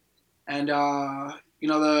happen. And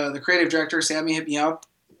the creative director Sammy hit me up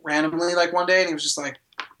randomly like one day, and he was just like,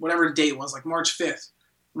 whatever the date was, like March 5th.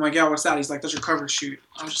 I'm like, yeah, what's that? He's like, that's your cover shoot.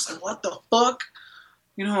 I was just like, what the fuck?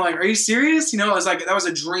 Like, are you serious? It was like, that was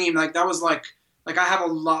a dream. Like, that was like like I have a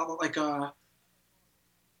lot, like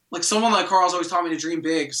someone like Carl's always taught me to dream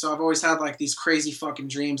big. So I've always had like these crazy fucking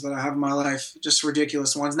dreams that I have in my life, just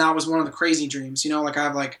ridiculous ones. Now was one of the crazy dreams, you know, like I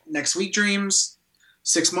have like next week dreams,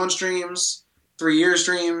 6 months dreams, 3 years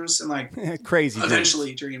dreams, and like crazy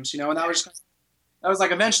eventually dreams, you know. And that was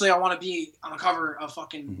like eventually I want to be on the cover of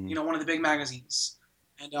fucking, you know, one of the big magazines.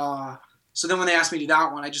 And so then when they asked me to do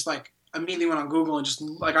that one, I just like immediately went on Google and just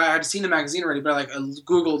like I had seen the magazine already, but I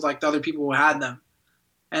Googled like the other people who had them.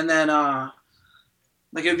 And then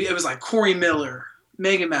like it was like Corey Miller,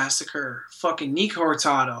 Megan Massacre, fucking Nico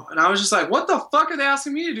Hurtado. And I was just like, what the fuck are they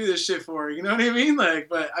asking me to do this shit for? You know what I mean? Like,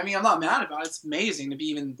 but I mean, I'm not mad about it. It's amazing to be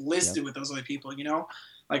even listed with those other people, you know?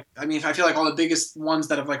 Like, I mean, I feel like all the biggest ones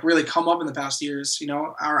that have like really come up in the past years, you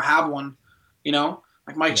know, or have one, you know,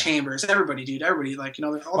 like Mike Chambers, everybody, dude, everybody, like, you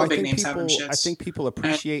know, all the big names have them shits. I think people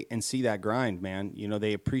appreciate and see that grind, man. You know,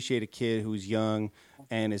 they appreciate a kid who's young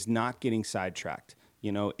and is not getting sidetracked.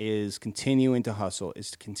 You know, is continuing to hustle,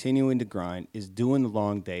 is continuing to grind, is doing the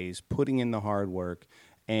long days, putting in the hard work,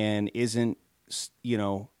 and isn't, you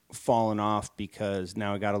know, falling off because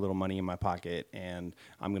now I got a little money in my pocket and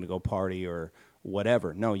I'm going to go party or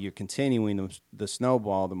whatever. No, you're continuing the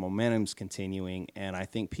snowball, the momentum's continuing, and I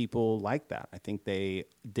think people like that. I think they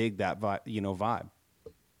dig that vibe, you know, vibe.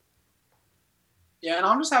 Yeah, and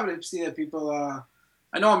I'm just happy to see that people,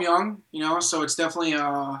 I know I'm young, you know, so it's definitely,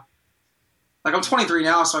 like, I'm 23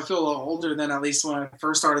 now, so I feel a little older than at least when I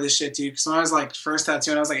first started this shit, dude. Because when I was, like, first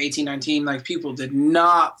tattooing, I was, like, 18, 19. Like, people did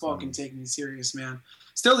not fucking take me serious, man.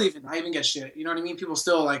 Still even. I even get shit. You know what I mean? People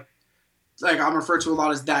still, like I'm referred to a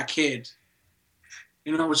lot as that kid.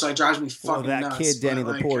 You know, which, like, drives me fucking nuts. That kid, Danny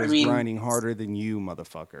Laporte, is grinding harder than you,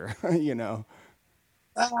 motherfucker. You know?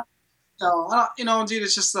 No, you know, dude,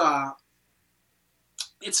 it's just,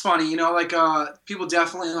 it's funny. You know, like, people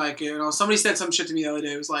definitely, like, you know, somebody said some shit to me the other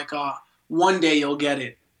day. It was like, one day you'll get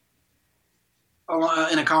it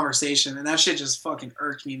in a conversation, and that shit just fucking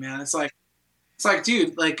irked me, man. It's like,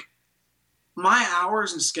 dude, like my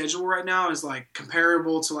hours and schedule right now is like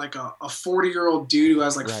comparable to like a 40-year-old dude who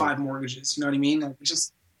has like 5 mortgages. You know what I mean? Like, it's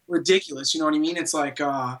just ridiculous. You know what I mean? It's like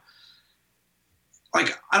I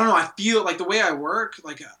don't know. I feel like the way I work,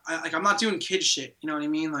 like I'm not doing kid shit. You know what I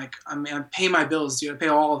mean? Like I'm paying my bills, dude. I pay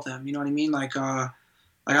all of them. You know what I mean? Like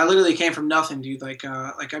I literally came from nothing, dude. Like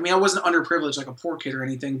I mean, I wasn't underprivileged like a poor kid or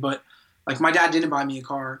anything, but like my dad didn't buy me a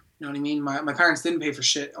car. You know what I mean? My parents didn't pay for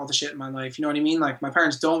all the shit in my life. You know what I mean? Like my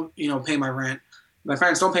parents don't, you know, pay my rent. My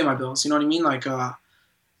parents don't pay my bills. You know what I mean? Like for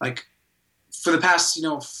the past, you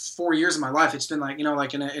know, 4 years of my life, it's been like, you know,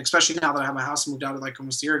 like, especially now that I have my house and moved out like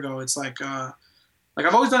almost a year ago, it's like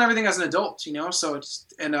I've always done everything as an adult, you know? So it's,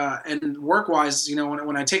 and work wise, you know,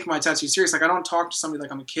 when I take my tattoo serious, like I don't talk to somebody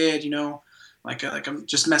like I'm a kid, you know? Like I'm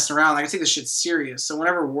just messing around. Like I take this shit serious. So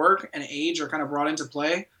whenever work and age are kind of brought into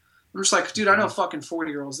play, I'm just like, dude, I know fucking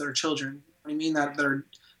 40-year-olds that are children. I mean, that are,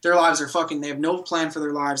 their lives are fucking, they have no plan for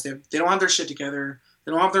their lives. They don't have their shit together.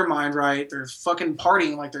 They don't have their mind right. They're fucking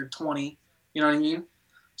partying like they're 20. You know what I mean?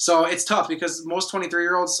 So it's tough because most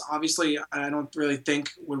 23-year-olds, obviously, I don't really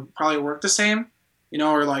think would probably work the same, you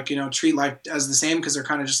know, or like, you know, treat life as the same because they're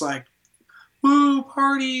kind of just like, woo,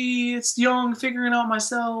 party, it's young, figuring out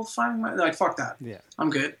myself, finding my, like, fuck that. Yeah. I'm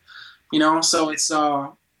good. You know, so it's,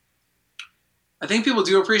 I think people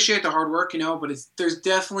do appreciate the hard work, you know, but there's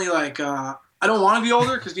definitely like, I don't want to be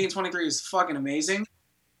older because being 23 is fucking amazing.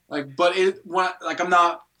 Like, but I'm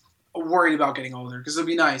not worried about getting older because it'll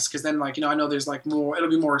be nice because then, like, you know, I know there's like it'll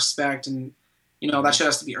be more respect and, you know, that shit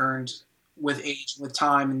has to be earned with age, with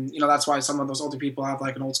time. And, you know, that's why some of those older people have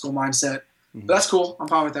like an old school mindset. But that's cool. I'm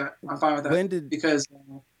fine with that. Because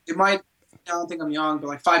it might, I don't think I'm young, but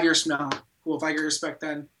like 5 years from now, cool. If I get respect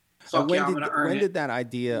then, fuck yeah, I'm going to earn it. When did that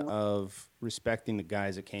idea of respecting the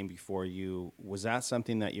guys that came before you, was that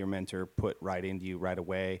something that your mentor put right into you right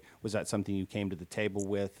away? Was that something you came to the table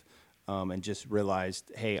with and just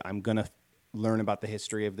realized, hey, I'm going to learn about the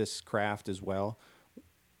history of this craft as well?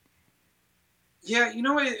 Yeah, you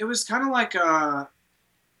know, it was kind of like...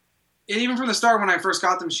 even from the start when I first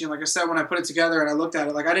got the machine, like I said, when I put it together and I looked at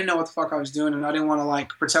it, like I didn't know what the fuck I was doing and I didn't want to like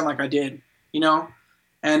pretend like I did, you know?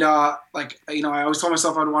 And like, you know, I always told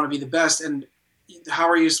myself I'd want to be the best, and how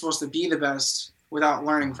are you supposed to be the best without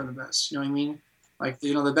learning from the best? You know what I mean? Like,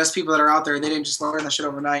 you know, the best people that are out there, they didn't just learn that shit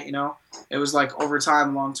overnight, you know? It was like over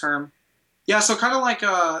time, long term. Yeah, so kind of like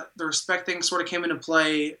the respect thing sort of came into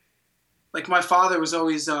play. Like my father was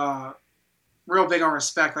always real big on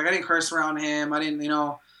respect. Like I didn't curse around him. I didn't, you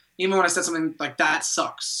know, even when I said something like that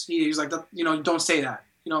sucks, he was like, you know, don't say that.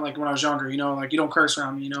 You know, like when I was younger, you know, like you don't curse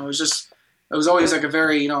around me. You know, it was always like a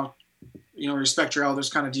very, you know, respect your elders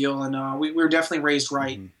kind of deal. And we were definitely raised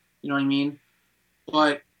right. Mm-hmm. You know what I mean?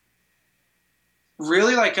 But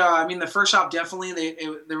really, like, I mean, the first shop definitely,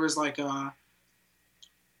 there was like I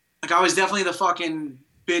was definitely the fucking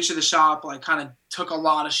bitch of the shop, like kind of took a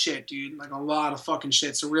lot of shit, dude, like a lot of fucking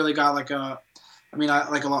shit. So really got like a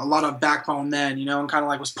lot of backbone then, you know, and kind of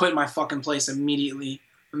like was put in my fucking place immediately.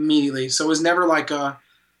 So it was never like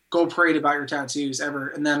go parade about your tattoos ever.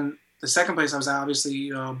 And then the second place I was at,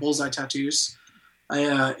 obviously, Bullseye Tattoos.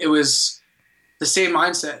 It was the same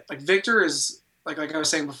mindset. Like Victor is like I was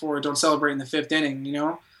saying before, don't celebrate in the fifth inning, you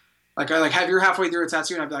know? Like have you're halfway through a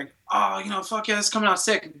tattoo and I'd be like, oh, you know, fuck yeah, it's coming out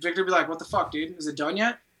sick. Victor would be like, what the fuck, dude? Is it done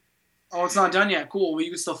yet? Oh, it's not done yet. Cool. Well, you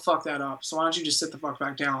can still fuck that up. So why don't you just sit the fuck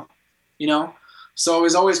back down? You know? So it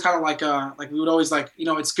was always kind of like we would always like, you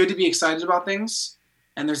know, it's good to be excited about things.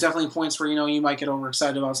 And there's definitely points where, you know, you might get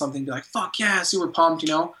overexcited about something, be like, fuck yeah, super pumped, you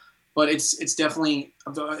know? But it's definitely,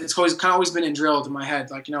 it's always kind of always been drilled in my head.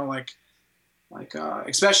 Like, you know, like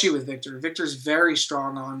especially with Victor. Victor's very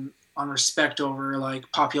strong on respect over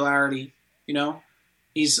like popularity, you know?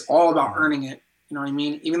 He's all about earning it. You know what I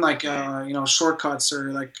mean? Even like, you know, shortcuts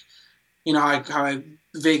or like, you know, how I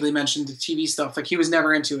vaguely mentioned the TV stuff. Like he was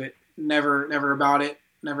never into it. Never about it.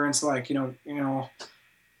 Never into like, you know,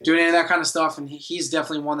 doing any of that kind of stuff. And he's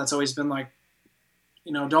definitely one that's always been like,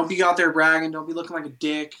 you know, don't be out there bragging. Don't be looking like a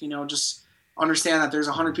dick. You know, just understand that there's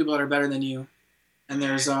 100 people that are better than you. And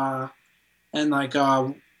there's,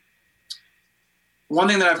 one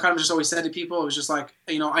thing that I've kind of just always said to people is just like,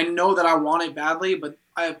 you know, I know that I want it badly, but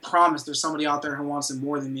I promise there's somebody out there who wants it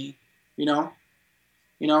more than me, you know?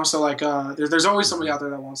 So like, there's always somebody out there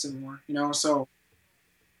that wants it more, you know? So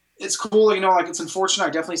it's cool, you know, like it's unfortunate. I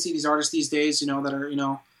definitely see these artists these days, you know, that are, you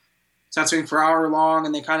know, tattooing for hour long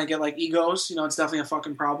and they kind of get like egos, you know, it's definitely a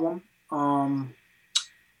fucking problem. And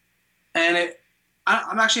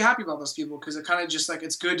I'm actually happy about those people because it kind of just like,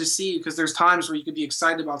 it's good to see because there's times where you could be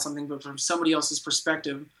excited about something, but from somebody else's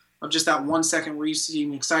perspective of just that 1 second where you see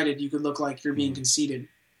me excited, you could look like you're being conceited.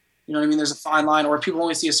 You know what I mean? There's a fine line, or people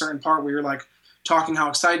only see a certain part where you're like talking how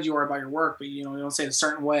excited you are about your work, but you know, you don't say it a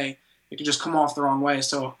certain way. It could just come off the wrong way.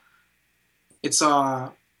 So it's,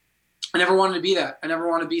 I never wanted to be that. I never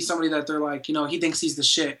want to be somebody that they're like, you know, he thinks he's the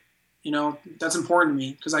shit. You know, that's important to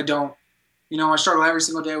me because I don't. You know, I struggle every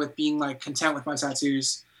single day with being like content with my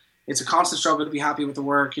tattoos. It's a constant struggle to be happy with the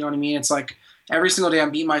work. You know what I mean? It's like every single day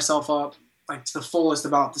I'm beating myself up like to the fullest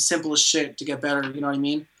about the simplest shit to get better. You know what I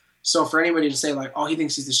mean? So for anybody to say like, oh, he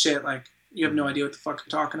thinks he's the shit, like you have no idea what the fuck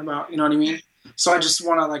you're talking about. You know what I mean? So I just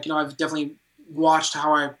want to like, you know, I've definitely watched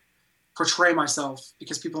how I portray myself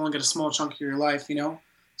because people only get a small chunk of your life, you know?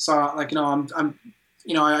 So like, you know, I'm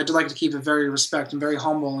you know, I do like to keep it very respect and very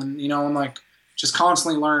humble and, you know, and like, just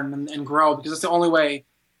constantly learn and grow because that's the only way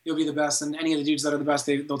you'll be the best. And any of the dudes that are the best,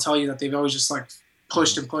 they'll tell you that they've always just like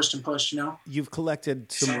pushed and pushed and pushed, you know? You've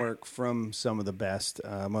collected some work from some of the best.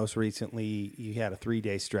 Most recently, you had a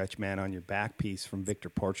 3-day stretch, man, on your back piece from Victor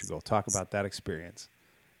Portugal. Talk about that experience.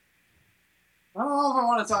 I don't know if I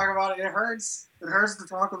want to talk about it. It hurts. It hurts to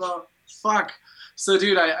talk about. Fuck. So,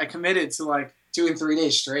 dude, I committed to like doing 3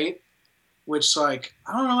 days straight, which like,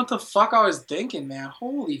 I don't know what the fuck I was thinking, man.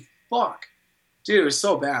 Holy fuck. Dude, it was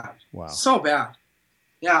so bad. Wow. So bad.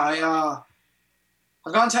 Yeah,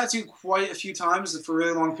 I've gotten tattooed quite a few times for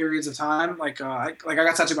really long periods of time. Like I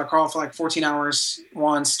got tattooed by Carl for like 14 hours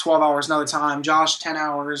once, 12 hours another time. Josh, 10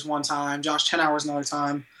 hours one time. Josh, 10 hours another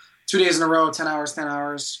time. 2 days in a row, 10 hours, 10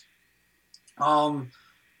 hours. I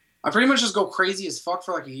pretty much just go crazy as fuck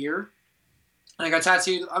for like a year. And I got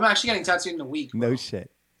tattooed. I'm actually getting tattooed in a week. Bro. No shit.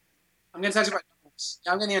 I'm getting tattooed by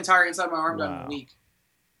I'm getting the entire inside of my arm done in a week.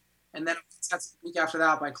 And then that's a week after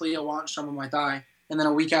that by Cleo Wantstrom on my thigh. And then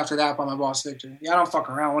a week after that by my boss, Victor. Yeah, I don't fuck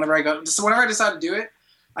around. Whenever I decide to do it,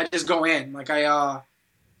 I just go in. Like I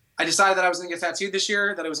decided that I was going to get tattooed this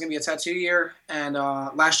year, that it was going to be a tattoo year. And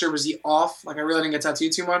last year was the off. Like I really didn't get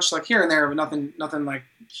tattooed too much. Like here and there, but nothing like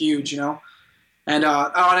huge, you know? And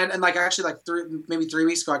and like actually like maybe 3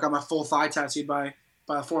 weeks ago, I got my full thigh tattooed by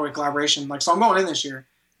a 4-week collaboration. Like, so I'm going in this year.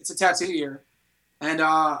 It's a tattoo year. And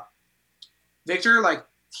Victor, like,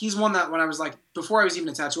 he's one that when I was like, before I was even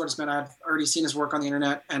a tattoo artist, man, I had already seen his work on the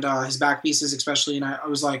internet and his back pieces especially. And I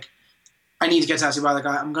was like, I need to get tattooed by the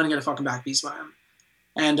guy. I'm going to get a fucking back piece by him.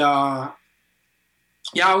 And yeah,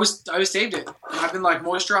 I was saved it. And I've been like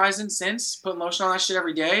moisturizing since, putting lotion on that shit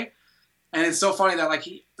every day. And it's so funny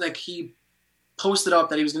that he posted up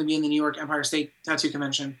that he was going to be in the New York Empire State Tattoo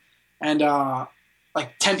Convention. And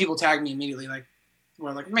like 10 people tagged me immediately. Like,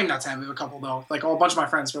 well, like maybe not 10, maybe a couple though. Like a bunch of my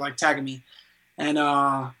friends were like tagging me. And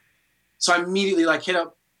so I immediately like hit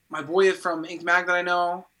up my boy from Ink Mag that I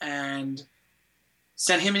know and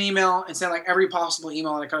sent him an email and sent like every possible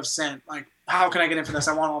email that I could have sent. Like, how can I get in for this?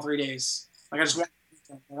 I want all 3 days. Like I just want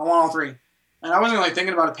everything. Like, I want all three. And I wasn't really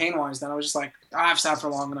thinking about it pain-wise then. I was just like, I've sat for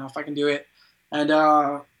long enough. I can do it. And,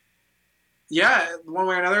 yeah, one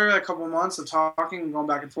way or another, a couple of months of talking and going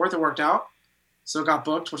back and forth, it worked out. So it got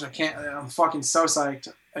booked, which I'm fucking so psyched.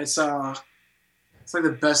 It's like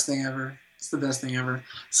the best thing ever. It's the best thing ever.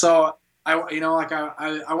 So, I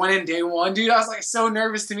went in day one, dude. I was like so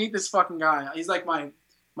nervous to meet this fucking guy. He's like my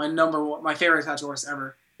number one, my favorite tattoo artist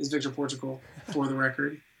ever is Victor Portugal, for the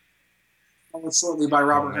record. Followed shortly by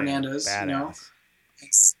Robert Hernandez. Badass. You know.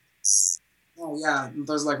 Oh yeah,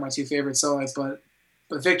 those are like my two favorites. So like,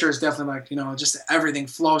 but Victor is definitely like, you know, just everything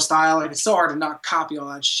flow style. Like it's so hard to not copy all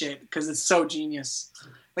that shit because it's so genius.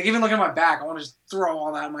 Like even looking at my back, I want to just throw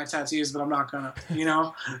all that in my tattoos, but I'm not gonna. You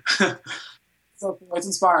know. So it's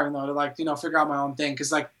inspiring though to like, you know, figure out my own thing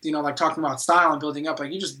because like, you know, like talking about style and building up,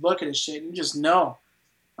 like you just look at his shit and you just know,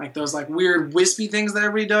 like those like weird wispy things that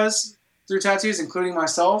everybody does through tattoos, including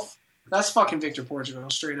myself. That's fucking Victor Portugal,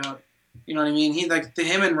 straight up. You know what I mean? He like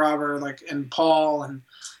him and Robert like and Paul and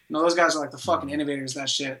you know those guys are like the fucking innovators of that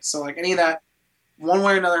shit. So like any of that, one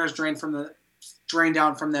way or another, has drained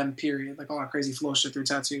down from them. Period. Like all that crazy flow shit through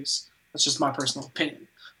tattoos. That's just my personal opinion,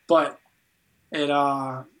 but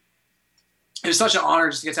it was such an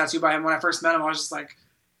honor just to get tattooed by him. When I first met him, I was just like,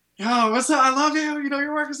 yo, what's up? I love you. You know,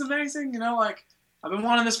 your work is amazing. You know, like, I've been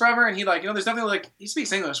wanting this forever. And he, like, you know, there's definitely, like, he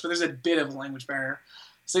speaks English, but there's a bit of a language barrier.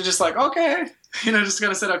 So he's just like, okay. You know, just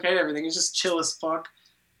kind of said okay to everything. He's just chill as fuck.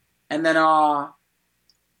 And then, I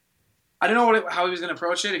didn't know how he was going to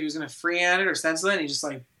approach it, if he was going to freehand it or stencil it. And he just,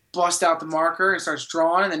 like, bust out the marker and starts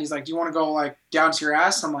drawing. And then he's like, do you want to go, like, down to your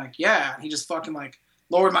ass? And I'm like, yeah. And he just fucking, like,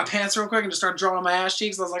 lowered my pants real quick and just started drawing on my ass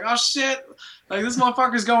cheeks. I was like, oh shit, like this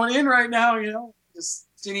motherfucker's going in right now, you know? Just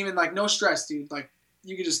didn't even, like, no stress, dude. Like,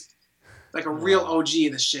 you could just, like a real OG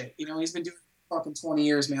of this shit. You know, he's been doing it fucking 20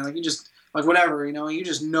 years, man. Like, you just, like, whatever, you know? You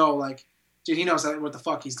just know, like, dude, he knows what the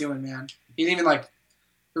fuck he's doing, man. He didn't even, like,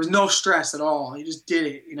 there was no stress at all. He just did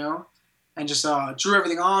it, you know? And just drew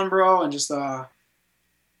everything on, bro, and just, you know,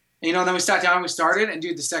 and then we sat down and we started, and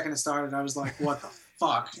dude, the second it started, I was like, what the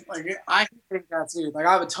fuck? Like, I can get tattooed. Like,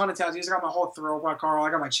 I have a ton of tattoos. I got my whole throat, my Carl. I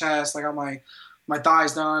got my chest. I got my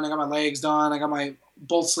thighs done. I got my legs done. I got my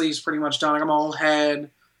both sleeves pretty much done. I got my whole head.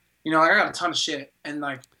 You know, I got a ton of shit. And,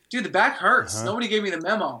 like, dude, the back hurts. Uh-huh. Nobody gave me the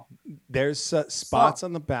memo. There's spots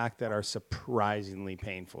on the back that are surprisingly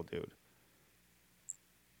painful, dude.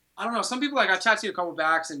 I don't know. Some people, like, I tattooed a couple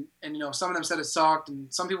backs, and you know, some of them said it sucked,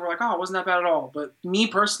 and some people were like, oh, it wasn't that bad at all. But me,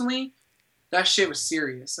 personally, that shit was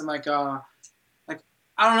serious. And, like, I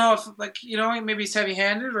don't know if, like, you know, maybe he's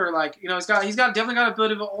heavy-handed or, like, you know, he's definitely got a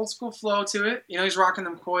bit of an old-school flow to it. You know, he's rocking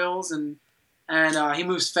them coils and he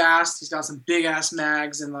moves fast. He's got some big-ass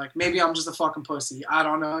mags and, like, maybe I'm just a fucking pussy. I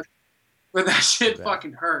don't know. But that shit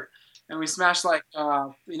fucking hurt. And we smashed, like,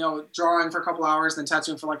 you know, drawing for a couple hours and then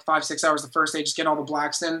tattooing for, like, 5-6 hours the first day, just getting all the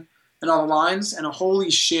blacks in and all the lines. And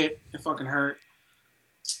holy shit, it fucking hurt.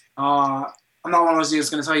 I'm not one of those dudes that's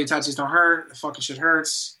going to tell you tattoos don't hurt. The fucking shit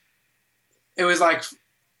hurts. It was, like,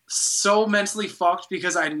 so mentally fucked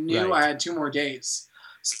because I knew I had 2 more days.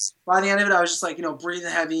 So by the end of it, I was just like, you know,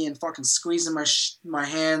 breathing heavy and fucking squeezing my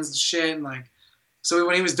hands and shit. And like, so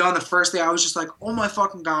when he was done the first day, I was just like, oh my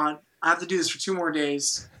fucking God, I have to do this for 2 more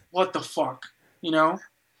days. What the fuck, you know?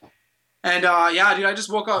 And yeah, dude, I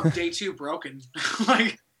just woke up day 2 broken.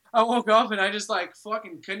 Like, I woke up and I just like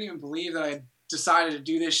fucking couldn't even believe that I decided to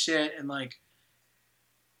do this shit. And like,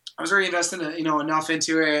 I was already invested, you know, enough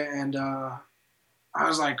into it. And, I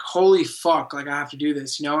was like, holy fuck, like I have to do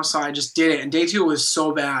this, you know? So I just did it. And day 2 was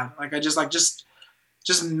so bad. Like I just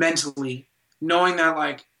mentally knowing that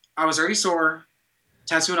like I was already sore,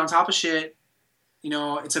 tattooing on top of shit, you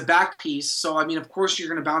know, it's a back piece. So, I mean, of course you're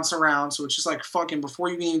going to bounce around. So it's just like fucking before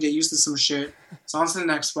you even get used to some shit, it's on to the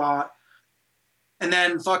next spot. And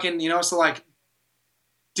then fucking, you know, so like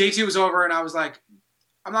day 2 was over and I was like,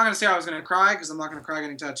 I'm not going to say I was going to cry because I'm not going to cry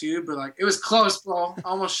getting tattooed, but like it was close, bro. I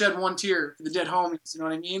almost shed 1 tear for the dead homies. You know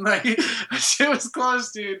what I mean? Like it was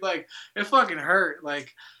close, dude. Like it fucking hurt.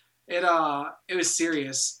 Like it was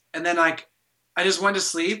serious. And then like I just went to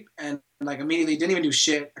sleep and like immediately didn't even do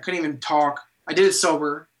shit. I couldn't even talk. I did it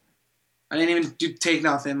sober. I didn't even take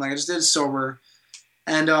nothing. Like I just did it sober.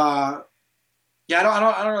 And yeah,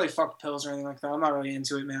 I don't really fuck with pills or anything like that. I'm not really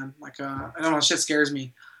into it, man. Like I don't know, shit scares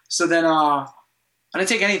me. So then I didn't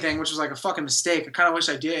take anything, which was like a fucking mistake. I kind of wish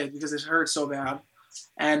I did because it hurt so bad.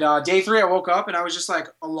 And day 3, I woke up and I was just like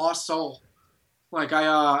a lost soul. Like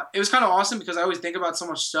it was kind of awesome because I always think about so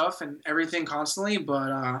much stuff and everything constantly, but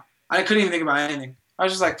I couldn't even think about anything. I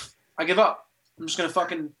was just like, I give up. I'm just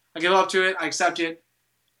gonna I give up to it. I accept it.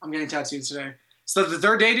 I'm getting tattooed today. So the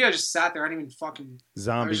 3rd day, dude, I just sat there. I didn't even fucking.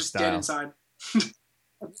 Zombie I was just style. dead inside.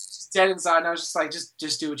 just dead inside, and I was just like,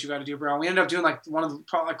 just do what you got to do, bro. And we ended up doing like one of the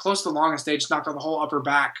probably like, close to the longest day, just knocked out the whole upper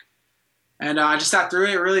back, and I just sat through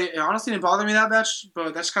it. It honestly didn't bother me that much,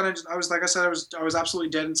 but that's kind of I was like I said, I was absolutely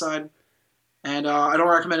dead inside, and I don't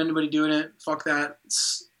recommend anybody doing it. Fuck that.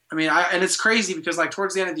 And it's crazy because like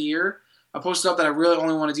towards the end of the year, I posted up that I really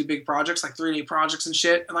only want to do big projects, like 3-day projects and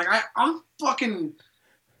shit, and like I'm fucking.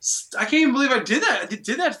 I can't even believe I did that. I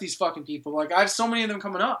did that to these fucking people. Like, I have so many of them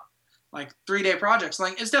coming up. Like, 3-day projects.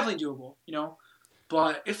 Like, it's definitely doable, you know?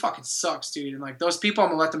 But it fucking sucks, dude. And, like, those people, I'm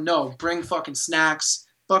gonna let them know. Bring fucking snacks.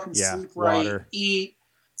 Fucking sleep right. Water. Eat.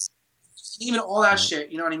 Even all that shit.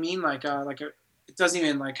 You know what I mean? It doesn't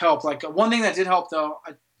even, like, help. Like, one thing that did help, though,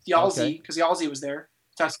 Yalzi, because Yalzi was there.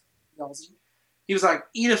 Yalzi. He was like,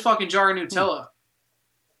 eat a fucking jar of Nutella.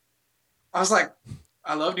 I was like...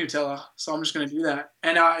 I love Nutella, so I'm just going to do that.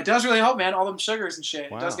 And it does really help, man. All them sugars and shit.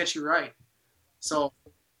 Wow. It does get you right. So,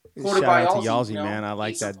 quoted by Yalzi, man. I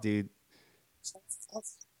like that, dude.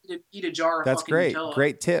 Eat a jar of That's fucking great. Nutella.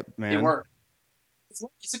 Great tip, man. They work.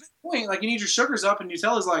 It's a good point. Like, you need your sugars up, and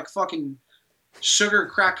Nutella's like fucking sugar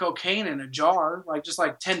crack cocaine in a jar. Like, just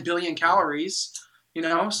like 10 billion calories, you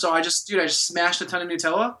know? So, I just smashed a ton of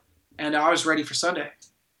Nutella, and I was ready for Sunday,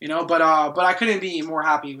 you know? But I couldn't be more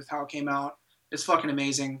happy with how it came out. It's fucking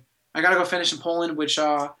amazing. I got to go finish in Poland, which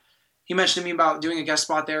he mentioned to me about doing a guest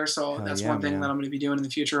spot there. So that's one thing that I'm going to be doing in the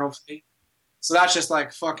future, hopefully. So that's just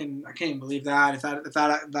like fucking, I can't even believe that. If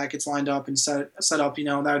that gets lined up and set up, you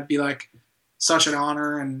know, that would be like such an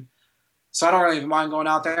honor. And so I don't really even mind going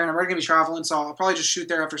out there. And I'm already going to be traveling, so I'll probably just shoot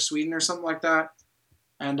there after Sweden or something like that.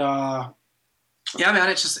 And yeah, man,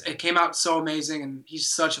 it came out so amazing. And he's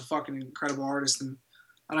such a fucking incredible artist. And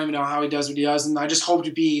I don't even know how he does what he does. And I just hope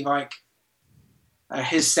to be like,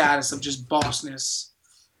 his status of just bossness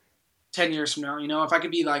 10 years from now, you know, if I could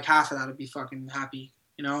be like half of that, I'd be fucking happy,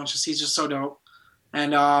 you know. It's just, he's just so dope.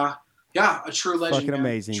 And yeah, a true legend. Fucking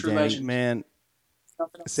amazing, true Danny, legend. Man.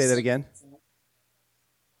 Say that again.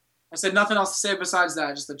 I said nothing else to say besides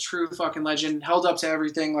that. Just a true fucking legend, held up to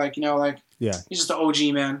everything. Like, you know, like, yeah, he's just an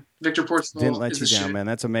OG, man. Victor Portugal didn't let you down, shit. Man.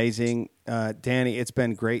 That's amazing. Danny, it's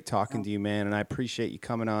been great talking to you, man. And I appreciate you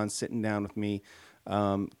coming on, sitting down with me.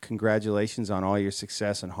 Congratulations on all your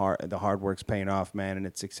success and the hard work's paying off, man. And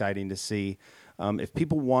it's exciting to see. If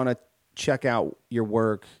people want to check out your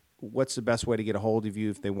work, what's the best way to get a hold of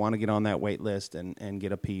you if they want to get on that wait list and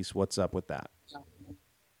get a piece? What's up with that?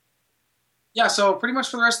 Yeah. So pretty much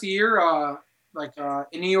for the rest of the year,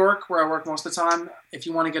 in New York, where I work most of the time, if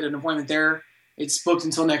you want to get an appointment there, it's booked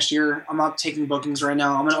until next year. I'm not taking bookings right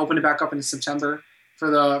now. I'm going to open it back up in September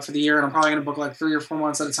for the year. And I'm probably going to book like 3 or 4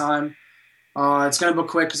 months at a time. It's going to book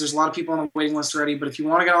quick because there's a lot of people on the waiting list already. But if you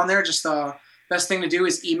want to get on there, just best thing to do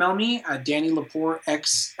is email me at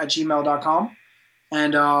dannylaportex@gmail.com.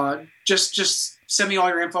 And just send me all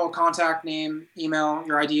your info, contact name, email,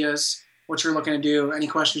 your ideas, what you're looking to do, any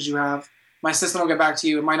questions you have. My assistant will get back to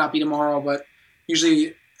you. It might not be tomorrow, but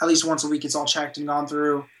usually at least once a week it's all checked and gone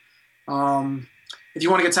through. If you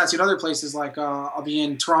want to get tattooed other places, like I'll be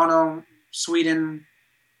in Toronto, Sweden,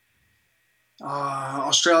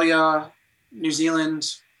 Australia, New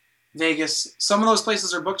Zealand, Vegas. Some of those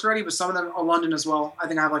places are booked already, but some of them are London as well. I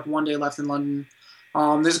think I have like 1 day left in London.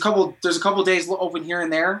 There's a couple days open here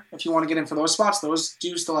and there. If you want to get in for those spots, those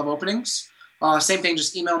do still have openings. Same thing,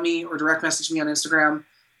 just email me or direct message me on Instagram.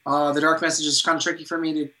 The direct message is kind of tricky for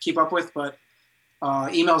me to keep up with, but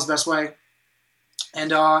email is the best way.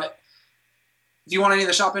 And if you want any of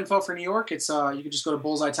the shop info for New York, it's you can just go to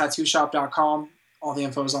bullseyetattooshop.com. All the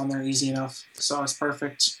info is on there, easy enough. So it's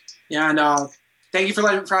perfect. Yeah, and thank you for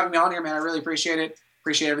having me on here, man. I really appreciate it.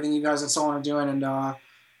 Appreciate everything you guys at Solon are doing, and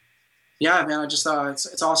yeah, man, I just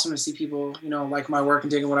it's awesome to see people, you know, like my work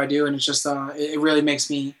and digging what I do, and it's just it really makes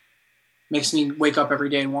me wake up every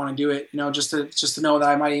day and want to do it. You know, just to know that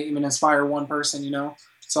I might even inspire one person. You know,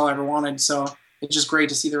 that's all I ever wanted. So it's just great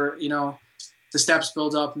to see the steps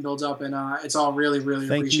build up, and it's all really, really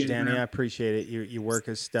Thank appreciated. Thank you, Danny. Man. I appreciate it. Your work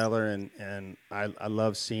is stellar, and I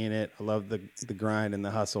love seeing it. I love the grind and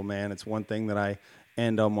the hustle, man. It's one thing that I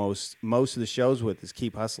end almost most of the shows with is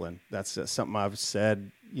keep hustling. That's something I've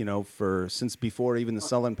said, you know, since before even the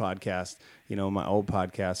Sullen podcast, you know, my old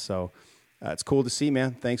podcast. So it's cool to see,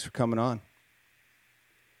 man. Thanks for coming on.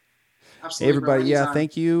 Absolutely, hey everybody, bro, yeah,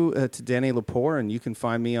 thank you to Danny Lepore, and you can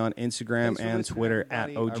find me on Instagram and Twitter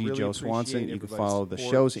at OG really Joe Swanson. You can follow the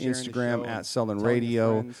show's Instagram at Sullen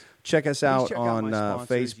Radio. Check us out on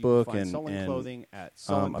Facebook, and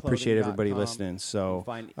appreciate everybody listening. So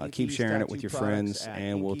keep sharing it with your friends,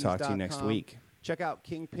 and we'll talk to you next week. Check out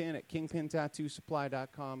Kingpin at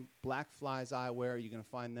kingpintattoosupply.com. Black Flies Eyewear, you're going to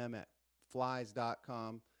find them at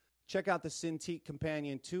flies.com. Check out the Cintiq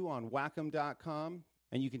Companion 2 on Wacom.com.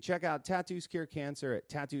 And you can check out Tattoos Cure Cancer at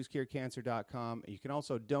tattooscurecancer.com. You can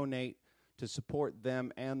also donate to support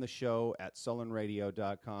them and the show at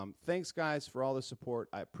sullenradio.com. Thanks, guys, for all the support.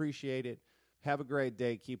 I appreciate it. Have a great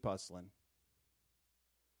day. Keep hustling.